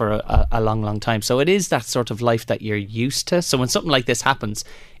studios for a long, long time. So it is that sort of life that you're used to. So when something like this happens,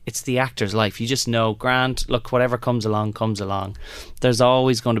 it's the actor's life. You just know, Grant, look, whatever comes along, comes along. There's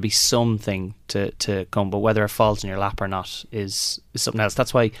always going to be something to come, but whether it falls in your lap or not is something else.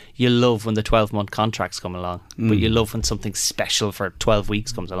 That's why you love when the 12-month contracts come along, but you love when something special for 12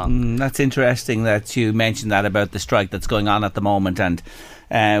 weeks comes along. That's interesting that you mentioned that about the strike that's going on at the moment, and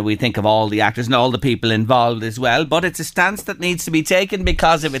we think of all the actors and all the people involved as well, but it's a stance that needs to be taken,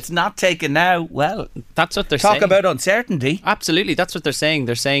 because if it's not taken now, well, that's what they're saying. Talk about uncertainty. Absolutely, that's what they're saying.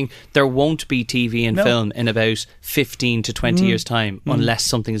 They're saying there won't be TV and film in about 15 to 20 years time unless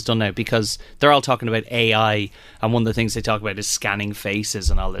something is done now, because they're all talking about AI, and one of the things they talk about is scanning faces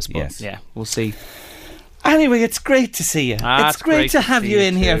and all this, but yeah, we'll see. Anyway, it's great to see you. It's great to have you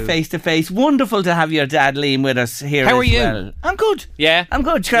in here face to face. Wonderful to have your dad Liam with us here. How are you? Well. I'm good. Yeah, I'm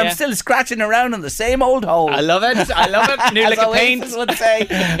good. Sure, I'm still scratching around in the same old hole. I love it. New lick of paint, would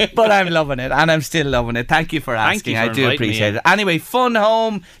say. But I'm loving it, and I'm still loving it. Thank you for asking. I do appreciate it. Anyway, Fun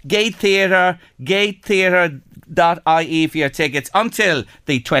Home, Gate Theatre, gatetheatre.ie for your tickets until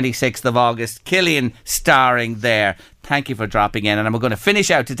the 26th of August. Cillian starring there. Thank you for dropping in, and I'm going to finish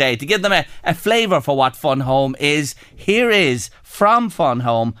out today to give them a flavour for what Fun Home is. Here is from Fun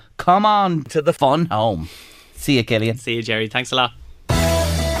Home, Come On to the Fun Home. See you, Cillian. See you, Jerry. Thanks a lot.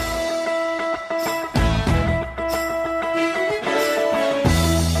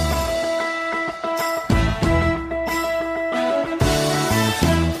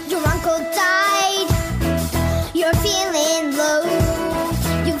 Your uncle died. You're feeling low.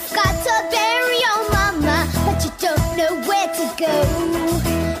 You've got to bury your mama, but you don't know where to go.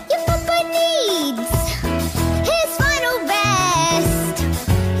 Your papa needs his final rest.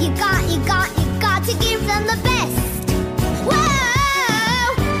 You got to give them the best.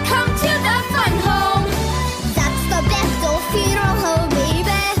 Whoa, come to the fun home. That's the best old funeral home,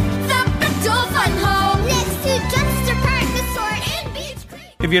 baby. The best old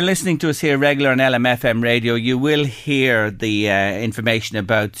If you're listening to us here regular on LMFM radio, you will hear the information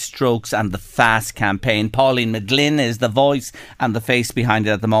about strokes and the FAST campaign. Pauline McGlynn is the voice and the face behind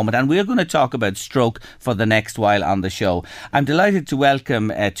it at the moment, and we're going to talk about stroke for the next while on the show. I'm delighted to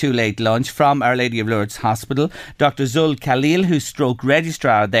welcome to Late Lunch from Our Lady of Lourdes Hospital, Dr. Zul Khalil, who's stroke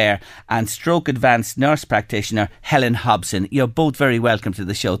registrar there, and stroke advanced nurse practitioner Helen Hobson. You're both very welcome to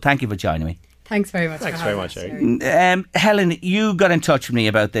the show. Thank you for joining me. Thanks very much. Thanks very much, Eric. Helen, you got in touch with me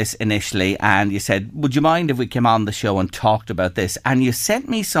about this initially, and you said, would you mind if we came on the show and talked about this? And you sent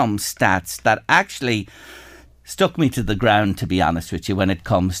me some stats that actually stuck me to the ground, to be honest with you, when it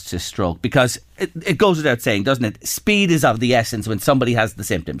comes to stroke, because it goes without saying, doesn't it? Speed is of the essence when somebody has the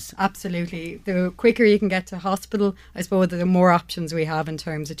symptoms. Absolutely. The quicker you can get to hospital, I suppose the more options we have in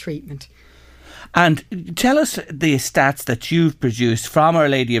terms of treatment. And tell us the stats that you've produced from Our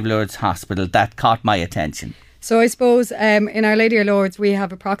Lady of Lourdes Hospital that caught my attention. So I suppose in Our Lady of Lourdes we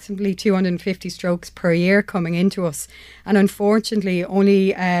have approximately 250 strokes per year coming into us, and unfortunately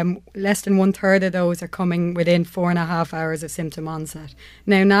only less than 1/3 of those are coming within 4.5 hours of symptom onset.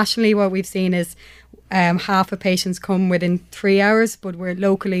 Now nationally what we've seen is half of patients come within 3 hours, but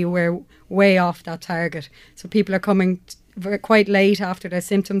we're way off that target. So people are coming quite late after their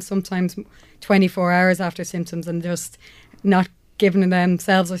symptoms, sometimes 24 hours after symptoms, and just not giving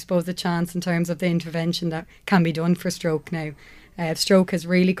themselves, I suppose, the chance in terms of the intervention that can be done for stroke now. Stroke has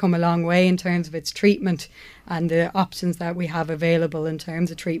really come a long way in terms of its treatment and the options that we have available in terms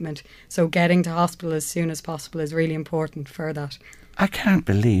of treatment. So getting to hospital as soon as possible is really important for that. I can't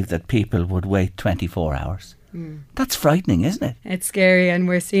believe that people would wait 24 hours. That's frightening, isn't it? It's scary, and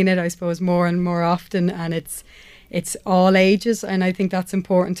we're seeing it, I suppose, more and more often, and it's all ages, and I think that's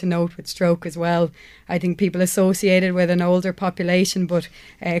important to note with stroke as well. I think people associate it with an older population, but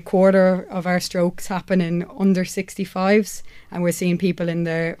a quarter of our strokes happen in under 65s, and we're seeing people in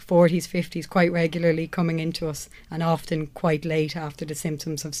their 40s, 50s quite regularly coming into us, and often quite late after the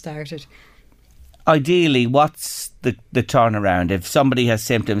symptoms have started. Ideally, what's the turnaround? If somebody has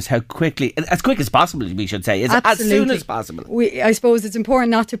symptoms, how quickly, as quick as possible, we should say, as soon as possible? I suppose it's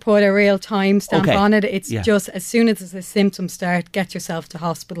important not to put a real time stamp on it. It's just as soon as the symptoms start, get yourself to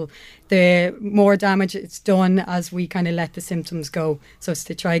hospital. The more damage it's done as we kind of let the symptoms go. So it's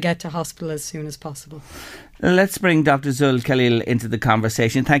to try get to hospital as soon as possible. Let's bring Dr. Zul Khalil into the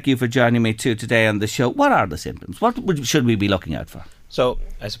conversation. Thank you for joining me too today on the show. What are the symptoms? What should we be looking out for? So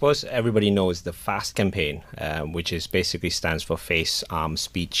I suppose everybody knows the FAST campaign, which is basically stands for face, arm,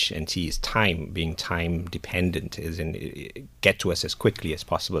 speech, and T is time, being time dependent, is in get to us as quickly as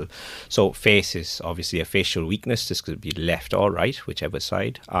possible. So face is obviously a facial weakness. This could be left or right, whichever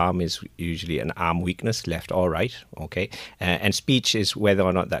side. Arm is usually an arm weakness, left or right. Okay, and speech is whether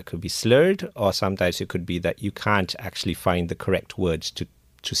or not that could be slurred, or sometimes it could be that you can't actually find the correct words to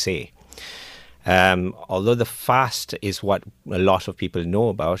say. Although the FAST is what a lot of people know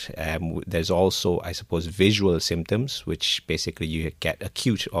about, there's also, I suppose, visual symptoms, which basically you get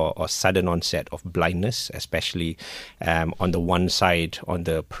acute or sudden onset of blindness, especially on the one side, on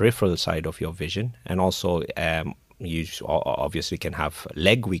the peripheral side of your vision, and also you obviously can have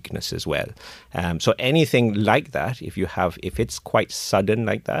leg weakness as well. So anything like that, if it's quite sudden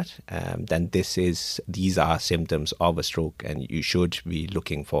like that, then these are symptoms of a stroke, and you should be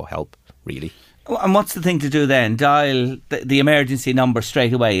looking for help, really. And what's the thing to do then? Dial the emergency number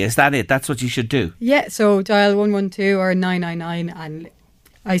straight away. Is that it? That's what you should do? Yeah, so dial 112 or 999, and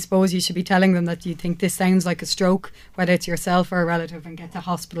I suppose you should be telling them that you think this sounds like a stroke, whether it's yourself or a relative, and get to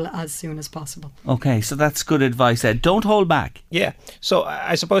hospital as soon as possible. Okay, so that's good advice there. Don't hold back. Yeah, so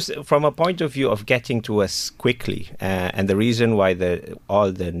I suppose from a point of view of getting to us quickly, and the reason why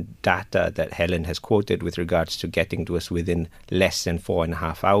all the data that Helen has quoted with regards to getting to us within less than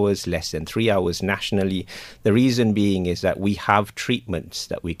 4.5 hours, less than 3 hours nationally, the reason being is that we have treatments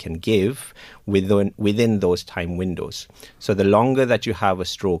that we can give within those time windows. So the longer that you have a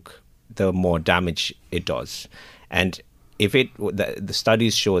stroke, the more damage it does. And if the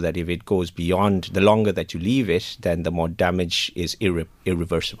studies show that if it goes beyond, the longer that you leave it, then the more damage is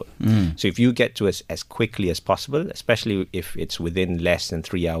irreversible. So if you get to us as quickly as possible, especially if it's within less than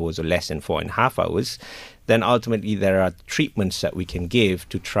 3 hours or less than 4.5 hours, then ultimately there are treatments that we can give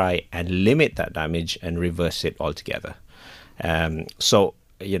to try and limit that damage and reverse it altogether. So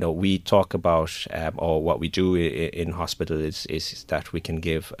we talk about, or what we do in hospital is that we can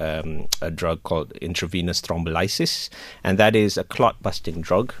give a drug called intravenous thrombolysis, and that is a clot-busting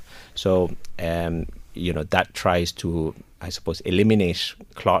drug. So, that tries to, I suppose, eliminate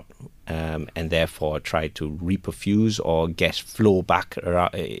clot and therefore try to reperfuse or get flow back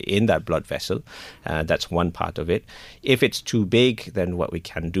in that blood vessel. That's one part of it. If it's too big, then what we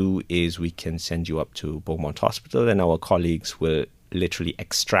can do is we can send you up to Beaumont Hospital, and our colleagues will literally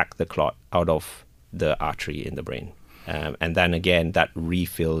extract the clot out of the artery in the brain. And then again, that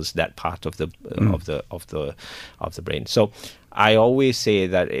refills that part of the brain. So I always say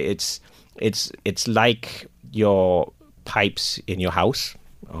that it's like your pipes in your house.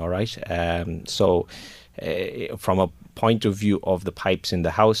 All right. So from a point of view of the pipes in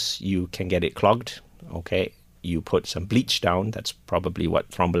the house, you can get it clogged. Okay. You put some bleach down. That's probably what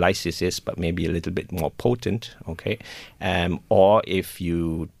thrombolysis is, but maybe a little bit more potent. Okay. Or if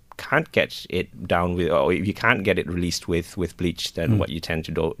you can't get it down with, or if you can't get it released with bleach, then what you tend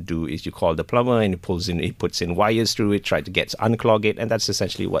to do is you call the plumber, and he puts in wires through it, try to unclog it, and that's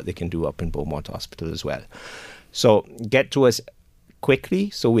essentially what they can do up in Beaumont Hospital as well. So get to us quickly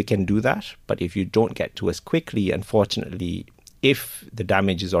so we can do that. But if you don't get to us quickly, unfortunately, if the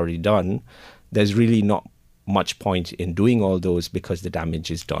damage is already done, there's really not much point in doing all those because the damage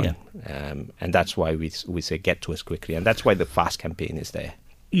is done. Yeah. And that's why we say get to us quickly, and that's why the FAST campaign is there.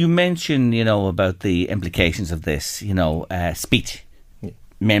 You mentioned, about the implications of this, speech,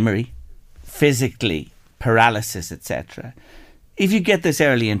 memory, physically, paralysis, etc. If you get this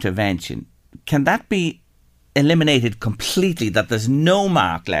early intervention, can that be eliminated completely, that there's no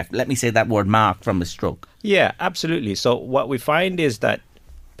mark left? Let me say that word, mark, from a stroke. Yeah, absolutely. So what we find is that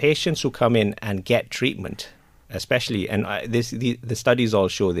patients who come in and get treatment, especially, and the studies all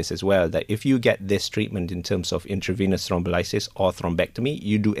show this as well, that if you get this treatment in terms of intravenous thrombolysis or thrombectomy,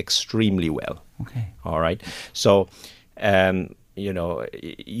 you do extremely well. Okay. All right. So,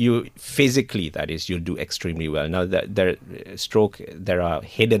 you physically, that is, you'll do extremely well. Now, there are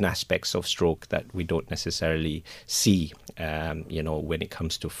hidden aspects of stroke that we don't necessarily see, when it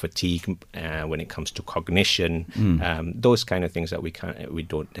comes to fatigue, when it comes to cognition, those kind of things that we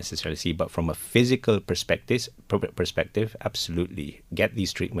don't necessarily see. But from a physical perspective, absolutely, get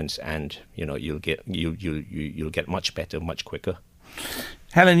these treatments, and you'll get much better, much quicker.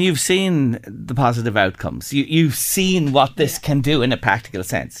 Helen, you've seen the positive outcomes. You've seen what this can do in a practical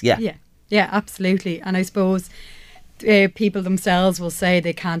sense. Yeah, absolutely. And I suppose people themselves will say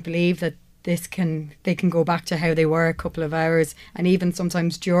they can't believe that they can go back to how they were a couple of hours, and even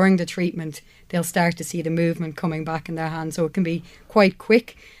sometimes during the treatment they'll start to see the movement coming back in their hands. So it can be quite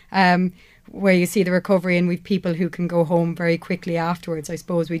quick. Where you see the recovery, and we've people who can go home very quickly afterwards. I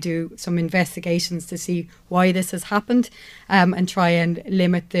suppose we do some investigations to see why this has happened, and try and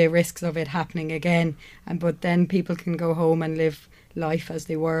limit the risks of it happening again. But then people can go home and live life as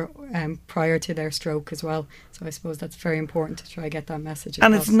they were prior to their stroke as well. So I suppose that's very important to try and get that message across.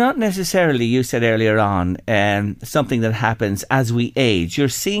 And it's not necessarily, you said earlier on, something that happens as we age. You're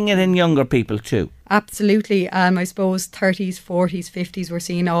seeing it in younger people too. Absolutely. I suppose 30s, 40s, 50s, we're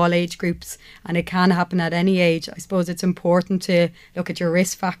seeing all age groups, and it can happen at any age. I suppose it's important to look at your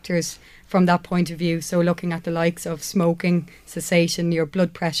risk factors from that point of view. So looking at the likes of smoking, cessation, your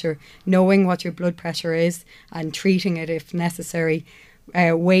blood pressure, knowing what your blood pressure is and treating it if necessary.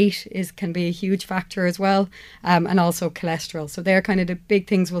 Weight can be a huge factor as well, and also cholesterol. So they're kind of the big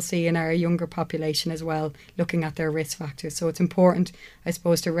things we'll see in our younger population as well, looking at their risk factors. So it's important, I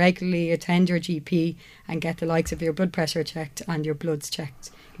suppose, to regularly attend your GP and get the likes of your blood pressure checked and your bloods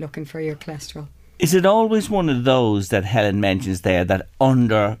checked, looking for your cholesterol. Is it always one of those that Helen mentions there that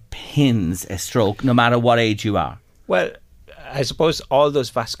underpins a stroke, no matter what age you are? Well, I suppose all those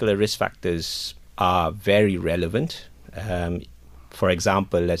vascular risk factors are very relevant. For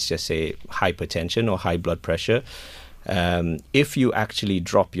example, let's just say hypertension or high blood pressure. If you actually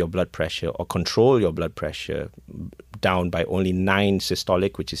drop your blood pressure or control your blood pressure down by only 9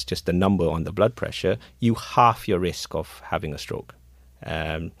 systolic, which is just the number on the blood pressure, you halve your risk of having a stroke.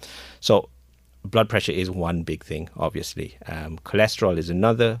 So blood pressure is one big thing, obviously. Cholesterol is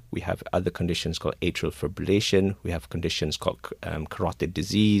another. We have other conditions called atrial fibrillation. We have conditions called carotid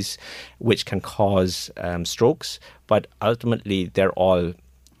disease, which can cause strokes. But ultimately, they're all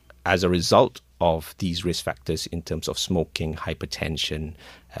as a result of these risk factors in terms of smoking, hypertension,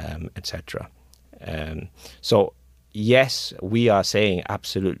 etc. So, yes, we are saying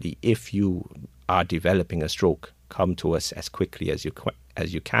absolutely, if you are developing a stroke, come to us as quickly as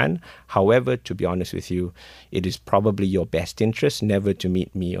you can. However, to be honest with you, it is probably your best interest never to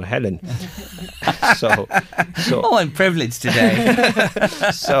meet me or Helen. So I'm privileged today.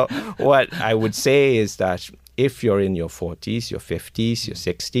 So what I would say is that if you're in your 40s, your 50s, your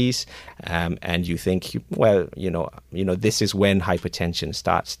 60s, and you think, well, this is when hypertension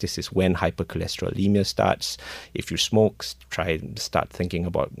starts. This is when hypercholesterolemia starts. If you smoke, start thinking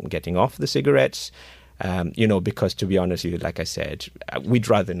about getting off the cigarettes. Because to be honest with you, like I said, we'd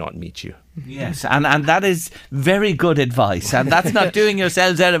rather not meet you. Yes, and that is very good advice, and that's not doing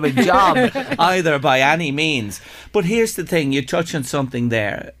yourselves out of a job either by any means. But here's the thing, you touch on something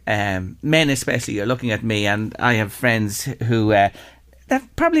there, men especially, you're looking at me, and I have friends who that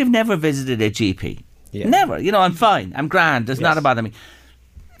probably have never visited a GP. Yeah. Never, I'm fine, I'm grand, it's not about me.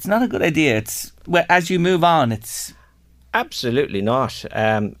 It's not a good idea. It's as you move on, it's... Absolutely not.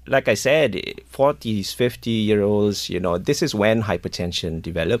 Like I said, 40s, 50-year-olds, this is when hypertension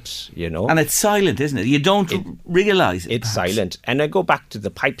develops, And it's silent, isn't it? You don't realise it. It's silent. And I go back to the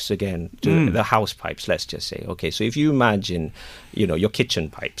pipes again, to the house pipes, let's just say. Okay, so if you imagine, your kitchen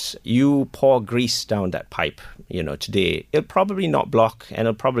pipes, you pour grease down that pipe, today, it'll probably not block and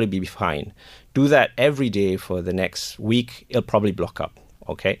it'll probably be fine. Do that every day for the next week, it'll probably block up.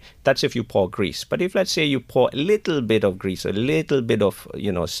 Okay, that's if you pour grease. But if, let's say, you pour a little bit of grease, a little bit of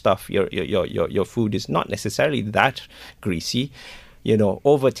stuff, your food is not necessarily that greasy.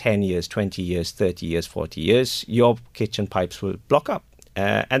 Over 10 years, 20 years, 30 years, 40 years, your kitchen pipes will block up.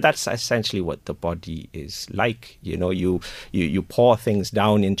 And that's essentially what the body is like. You pour things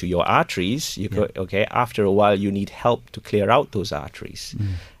down into your arteries. After a while, you need help to clear out those arteries.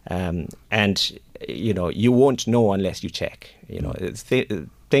 And you won't know unless you check.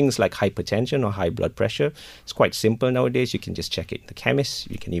 Things like hypertension or high blood pressure, it's quite simple nowadays. You can just check it in the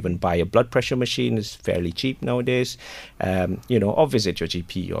chemist. You can even buy a blood pressure machine. It's fairly cheap nowadays. Or visit your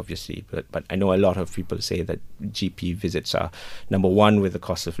GP, obviously. But I know a lot of people say that GP visits are, number one, with the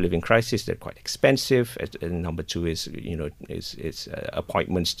cost of living crisis, they're quite expensive. And number two is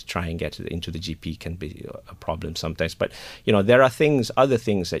appointments to try and get into the GP can be a problem sometimes. But, there are other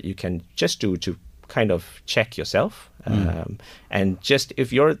things that you can just do to kind of check yourself. And just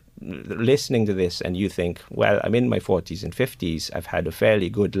if you're listening to this and you think, well, I'm in my 40s and 50s, I've had a fairly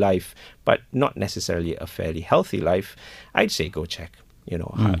good life, but not necessarily a fairly healthy life, I'd say go check,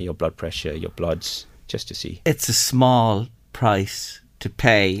 your blood pressure, your bloods, just to see. It's a small price to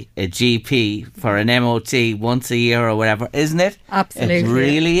pay a GP for an MOT once a year or whatever, isn't it? Absolutely. It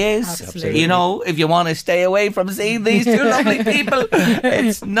really is. Absolutely. If you want to stay away from seeing these two lovely people,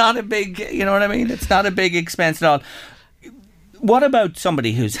 it's not a big, it's not a big expense at all. What about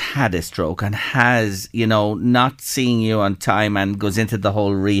somebody who's had a stroke and has, not seeing you on time and goes into the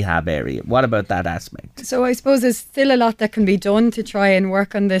whole rehab area? What about that aspect? So I suppose there's still a lot that can be done to try and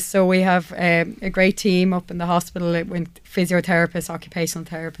work on this. So we have a great team up in the hospital with physiotherapists, occupational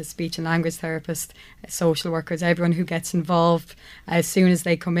therapists, speech and language therapists, social workers, everyone who gets involved as soon as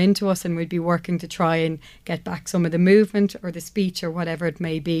they come into us, and we'd be working to try and get back some of the movement or the speech or whatever it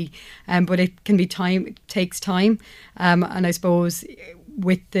may be. But it can be time, it takes time. And I suppose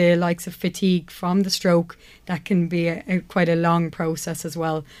with the likes of fatigue from the stroke, that can be quite a long process as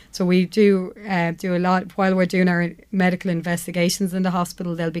well. So we do a lot while we're doing our medical investigations in the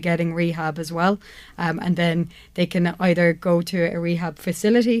hospital. They'll be getting rehab as well, and then they can either go to a rehab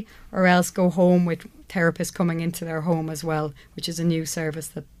facility or else go home with therapists coming into their home as well, which is a new service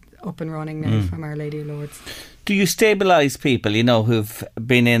that's up and running now from Our Lady of Lourdes. Do you stabilise people, who've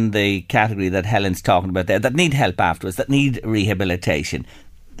been in the category that Helen's talking about there, that need help afterwards, that need rehabilitation?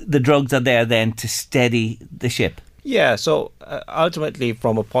 The drugs are there then to steady the ship? Yeah, so ultimately,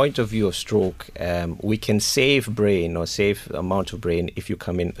 from a point of view of stroke, we can save brain or save the amount of brain if you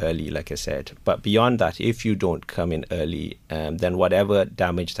come in early, like I said. But beyond that, if you don't come in early, then whatever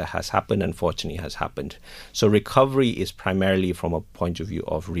damage that has happened, unfortunately, has happened. So recovery is primarily from a point of view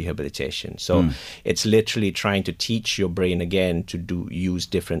of rehabilitation. So it's literally trying to teach your brain again to use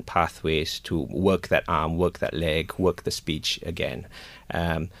different pathways to work that arm, work that leg, work the speech again.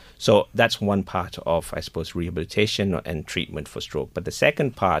 So that's one part of, I suppose, rehabilitation and treatment for stroke. But the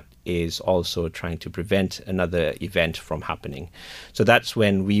second part is also trying to prevent another event from happening. So that's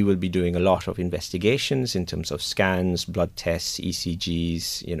when we will be doing a lot of investigations in terms of scans, blood tests,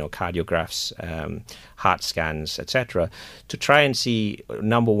 ECGs, cardiographs, heart scans, etc., to try and see,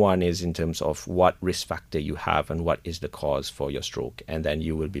 number one is in terms of what risk factor you have and what is the cause for your stroke. And then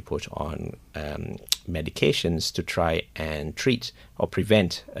you will be put on medications to try and treat or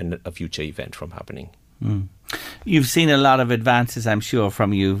prevent a future event from happening. You've seen a lot of advances, I'm sure,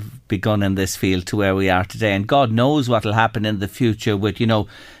 from you've begun in this field to where we are today, and God knows what will happen in the future with,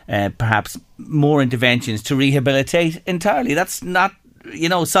 perhaps more interventions to rehabilitate entirely. That's not,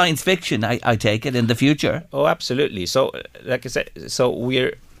 science fiction, I take it, in the future. Oh, absolutely. So, like I said, so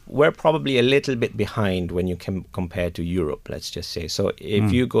we're probably a little bit behind when you compare to Europe, let's just say. So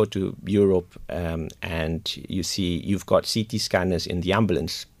if you go to Europe and you see you've got CT scanners in the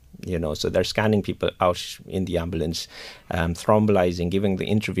ambulance, so they're scanning people out in the ambulance, thrombolizing, giving the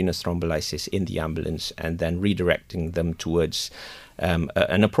intravenous thrombolysis in the ambulance, and then redirecting them towards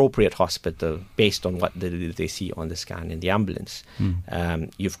an appropriate hospital based on what they see on the scan in the ambulance.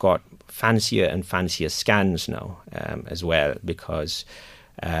 You've got fancier and fancier scans now as well, because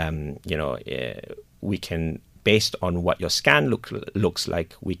we can, based on what your scan looks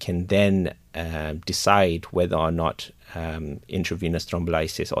like, we can then decide whether or not intravenous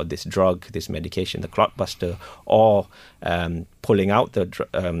thrombolysis or this drug, this medication, the clot buster, or pulling out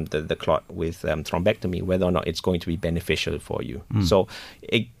the clot with thrombectomy, whether or not it's going to be beneficial for you. So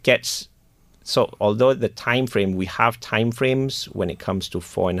it gets... So although the time frame, we have time frames when it comes to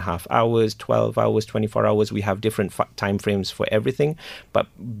 4.5 hours, 12 hours, 24 hours, we have different time frames for everything. But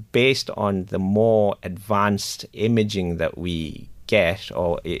based on the more advanced imaging that we get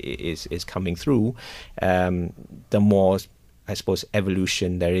or is coming through, the more, I suppose,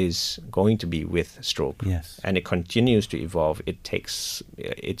 evolution there is going to be with stroke. Yes. And it continues to evolve. It takes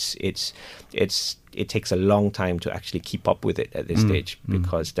a long time to actually keep up with it at this stage,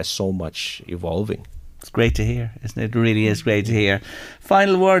 because there's so much evolving. It's great to hear, isn't it? It really is great to hear.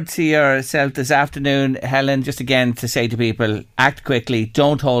 Final word to yourself this afternoon, Helen, just again to say to people, act quickly,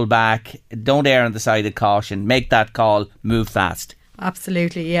 don't hold back, don't err on the side of caution, make that call, move fast.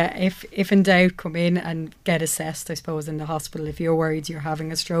 Absolutely, yeah. If in doubt, come in and get assessed, I suppose, in the hospital. If you're worried you're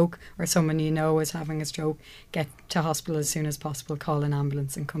having a stroke or someone you know is having a stroke, get to hospital as soon as possible, call an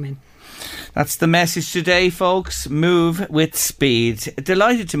ambulance and come in. That's the message today, folks. Move with speed.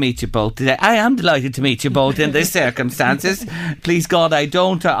 Delighted to meet you both today. I am delighted to meet you both in this circumstances. Please God, I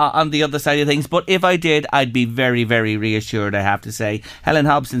don't on the other side of things, but if I did, I'd be very, very reassured, I have to say. Helen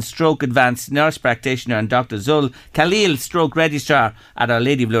Hobson, stroke advanced nurse practitioner, and Dr. Zul Khalil, stroke registrar at Our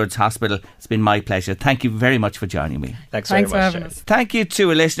Lady of Lourdes Hospital. It's been my pleasure. Thank you very much for joining me. Thanks very much. For having us. Thank you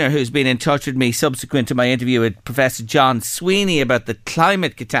to a listener who's been in touch with me subsequent to my interview with Professor John Sweeney about the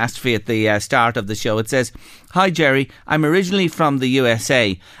climate catastrophe at the start of the show. It says, "Hi Jerry, I'm originally from the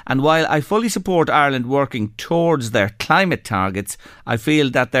USA, and while I fully support Ireland working towards their climate targets, I feel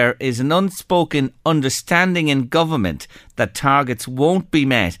that there is an unspoken understanding in government that targets won't be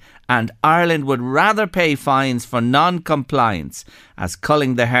met, and Ireland would rather pay fines for non-compliance, as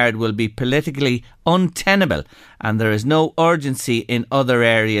culling the herd will be politically untenable, and there is no urgency in other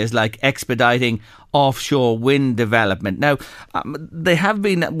areas like expediting offshore wind development." Now, they have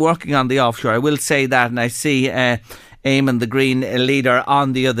been working on the offshore, I will say that, and I see Eamon, the Green leader,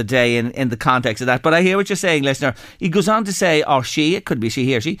 on the other day in the context of that. But I hear what you're saying, listener. He goes on to say, or she, it could be she,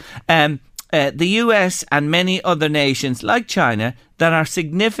 he or she, the US and many other nations like China that are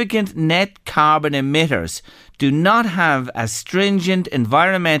significant net carbon emitters do not have as stringent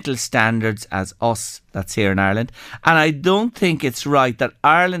environmental standards as us, that's here in Ireland, and I don't think it's right that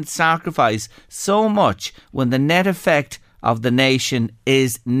Ireland sacrifice so much when the net effect of the nation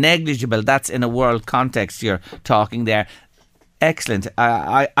is negligible. That's in a world context you're talking there. Excellent.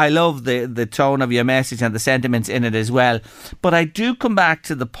 I love the tone of your message and the sentiments in it as well. But I do come back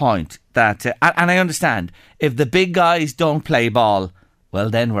to the point that, and I understand, if the big guys don't play ball, well,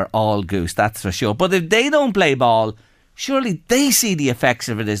 then we're all goose, that's for sure. But if they don't play ball, surely they see the effects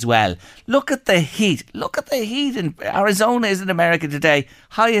of it as well. Look at the heat. Look at the heat in Arizona is in America today,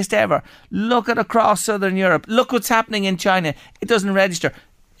 highest ever. Look at across Southern Europe. Look what's happening in China. It doesn't register.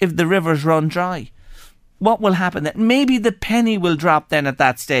 If the rivers run dry, what will happen then? Maybe the penny will drop then at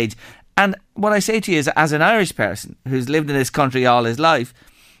that stage. And what I say to you is, as an Irish person who's lived in this country all his life,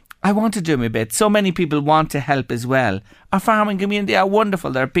 I want to do my bit. So many people want to help as well. Our farming community are wonderful.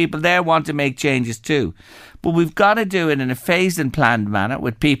 There are people there who want to make changes too. But we've got to do it in a phased and planned manner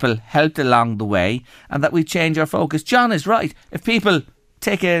with people helped along the way, and that we change our focus. John is right. If people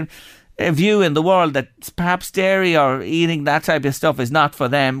take a view in the world that perhaps dairy or eating that type of stuff is not for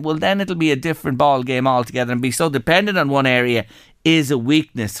them, well, then it'll be a different ball game altogether, and be so dependent on one area is a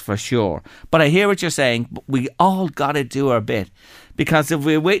weakness for sure. But I hear what you're saying, but we all got to do our bit, because if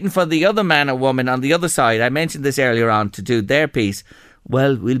we're waiting for the other man or woman on the other side, I mentioned this earlier on, to do their piece,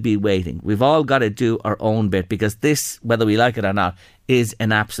 well, we'll be waiting. We've all got to do our own bit, because this, whether we like it or not, is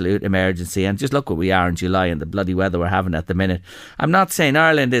an absolute emergency. And just look where we are in July and the bloody weather we're having at the minute. I'm not saying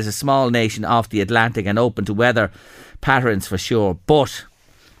Ireland is a small nation off the Atlantic and open to weather patterns for sure, but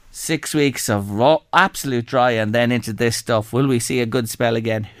 6 weeks of absolute dry and then into this stuff. Will we see a good spell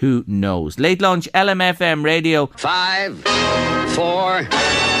again? Who knows? Late lunch, LMFM radio. 5, 4,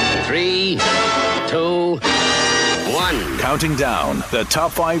 3, 2, 1. 1. Counting down the top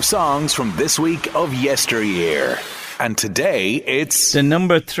 5 songs from this week of yesteryear. And today it's the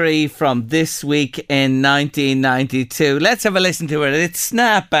number 3 from this week in 1992. Let's have a listen to it. It's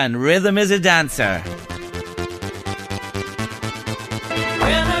Snap and Rhythm is a Dancer.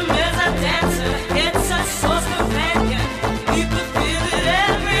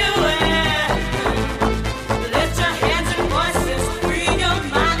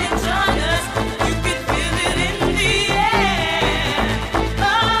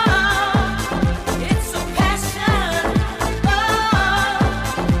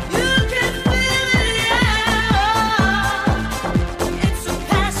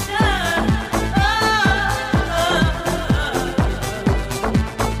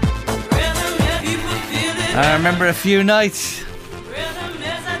 I remember a few nights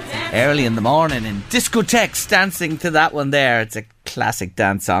early in the morning in discotheques dancing to that one there. It's a classic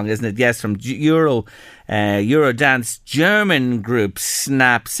dance song, isn't it? Yes, from Eurodance German group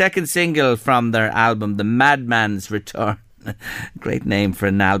Snap. Second single from their album The Madman's Return. Great name for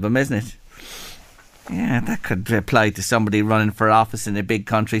an album, isn't it? Yeah, that could apply to somebody running for office in a big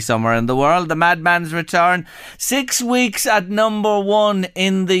country somewhere in the world. The Madman's Return. 6 weeks at number 1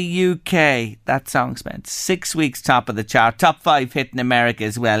 in the UK. That song spent 6 weeks top of the chart. Top 5 hit in America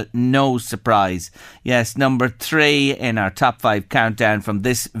as well. No surprise. Yes, number 3 in our top 5 countdown from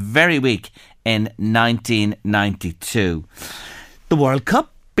this very week in 1992. The World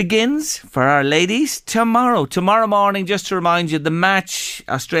Cup begins for our ladies tomorrow morning. Just to remind you, the match,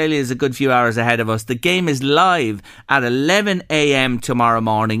 Australia is a good few hours ahead of us. The game is live at 11 a.m. tomorrow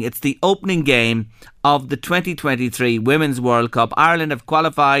morning. It's the opening game of the 2023 Women's World Cup. Ireland have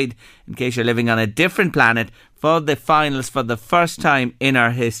qualified, in case you're living on a different planet, for the finals for the first time in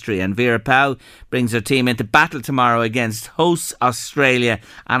our history. And Vera Pauw brings her team into battle tomorrow against hosts Australia,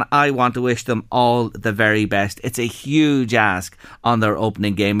 and I want to wish them all the very best. It's a huge ask on their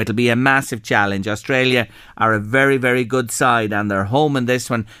opening game. It'll be a massive challenge. Australia are a very, very good side, and they're home in this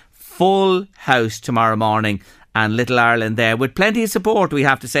one. Full house tomorrow morning. And Little Ireland there, with plenty of support, we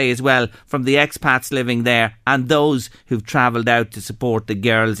have to say as well, from the expats living there and those who've travelled out to support the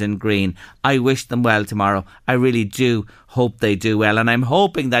girls in green. I wish them well tomorrow. I really do hope they do well. And I'm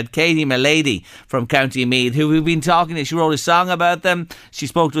hoping that Katie Milady from County Meath, who we've been talking to, she wrote a song about them. She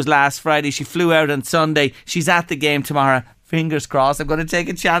spoke to us last Friday. She flew out on Sunday. She's at the game tomorrow. Fingers crossed. I'm going to take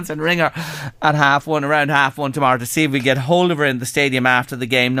a chance and ring her at around half one tomorrow to see if we get hold of her in the stadium after the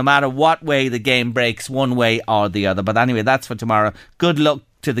game, no matter what way the game breaks, one way or the other. But anyway, that's for tomorrow. Good luck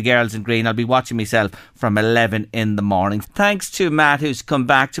to the girls in green. I'll be watching myself from 11 in the morning. Thanks to Matt, who's come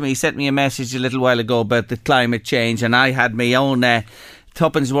back to me. He sent me a message a little while ago about the climate change, and I had my own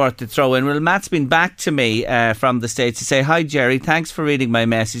tuppence worth to throw in. Well, Matt's been back to me from the States to say, "Hi Jerry, thanks for reading my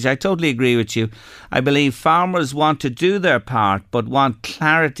message. I totally agree with you. I believe farmers want to do their part but want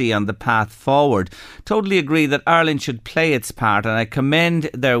clarity on the path forward. Totally agree that Ireland should play its part, and I commend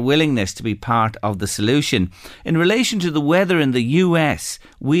their willingness to be part of the solution. In relation to the weather in the US,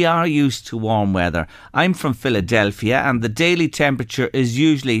 we are used to warm weather. I'm from Philadelphia and the daily temperature is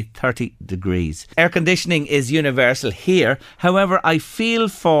usually 30 degrees. Air conditioning is universal here. However, I feel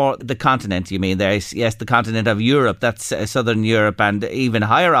for the continent, you mean there, yes, the continent of Europe, that's southern Europe and even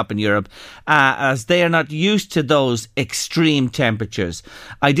higher up in Europe, as they are not used to those extreme temperatures.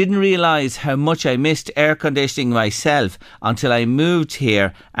 I didn't realise how much I missed air conditioning myself until I moved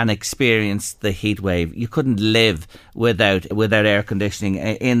here and experienced the heat wave. You couldn't live without air conditioning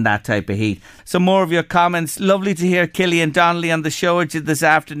in that type of heat." Some more of your comments. Lovely to hear Killian Donnelly on the show this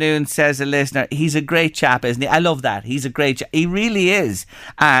afternoon, says a listener. He's a great chap, isn't he? I love that. He's a great chap. He really is.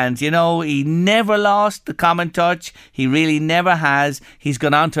 And, you know, he never lost the common touch. He really never has. He's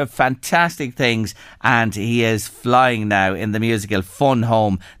gone on to fantastic things, and he is flying now in the musical Fun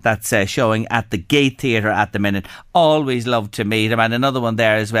Home that's showing at the Gate Theatre at the minute. Always love to meet him. And another one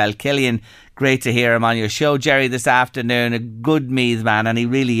there as well. Killian, great to hear him on your show, Jerry, this afternoon. A good Meath man, and he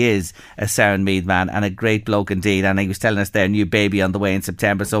really is a sound Meath man and a great bloke indeed. And he was telling us their new baby on the way in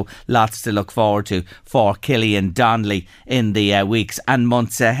September, so lots to look forward to for Killian Donnelly in the weeks and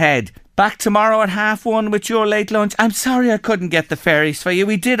months ahead. Back tomorrow at 1:30 with your late lunch. I'm sorry I couldn't get the fairies for you.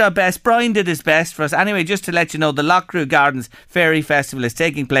 We did our best. Brian did his best for us. Anyway, just to let you know, the Loughcrew Gardens Fairy Festival is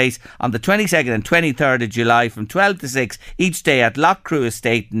taking place on the 22nd and 23rd of July from 12 to 6 each day at Loughcrew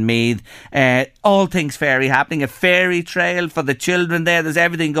Estate in Meath. All things fairy happening. A fairy trail for the children there. There's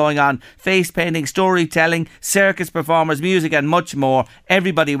everything going on. Face painting, storytelling, circus performers, music and much more.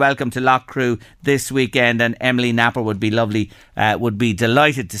 Everybody welcome to Loughcrew this weekend, and Emily Napper would be lovely, would be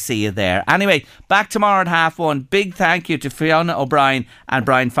delighted to see you there. there. Anyway, back tomorrow at 1:30. Big thank you to Fiona O'Brien and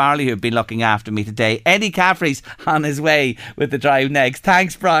Brian Farley, who've been looking after me today. Eddie Caffrey's on his way with the drive next.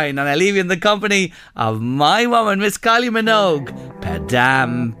 Thanks, Brian. And I leave you in the company of my woman, Miss Kylie Minogue.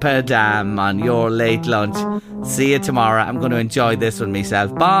 Padam, padam on your late lunch. See you tomorrow. I'm going to enjoy this one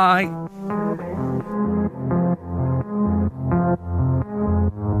myself. Bye.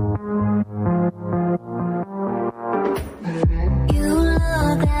 You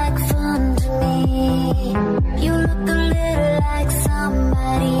look like fun to me. You look a little like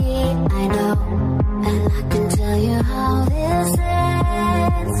somebody I know, and I can tell you how this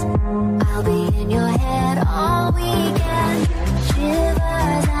ends. I'll be in your head all weekend.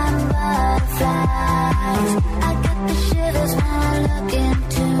 Shivers and butterflies. I got the shivers when I look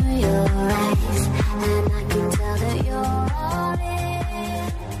into your eyes, and I can tell that you're all in,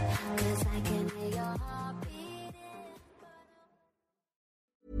 'cause I can hear your heart beating.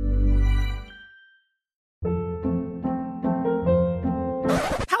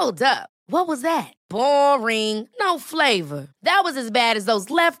 Hold up. What was that? Boring. No flavor. That was as bad as those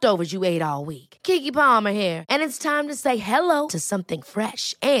leftovers you ate all week. Keke Palmer here, and it's time to say hello to something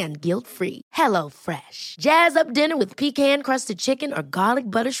fresh and guilt-free. Hello Fresh. Jazz up dinner with pecan-crusted chicken or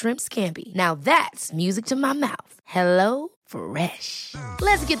garlic butter shrimp scampi. Now that's music to my mouth. Hello Fresh.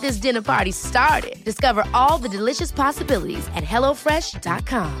 Let's get this dinner party started. Discover all the delicious possibilities at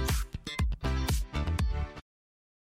HelloFresh.com.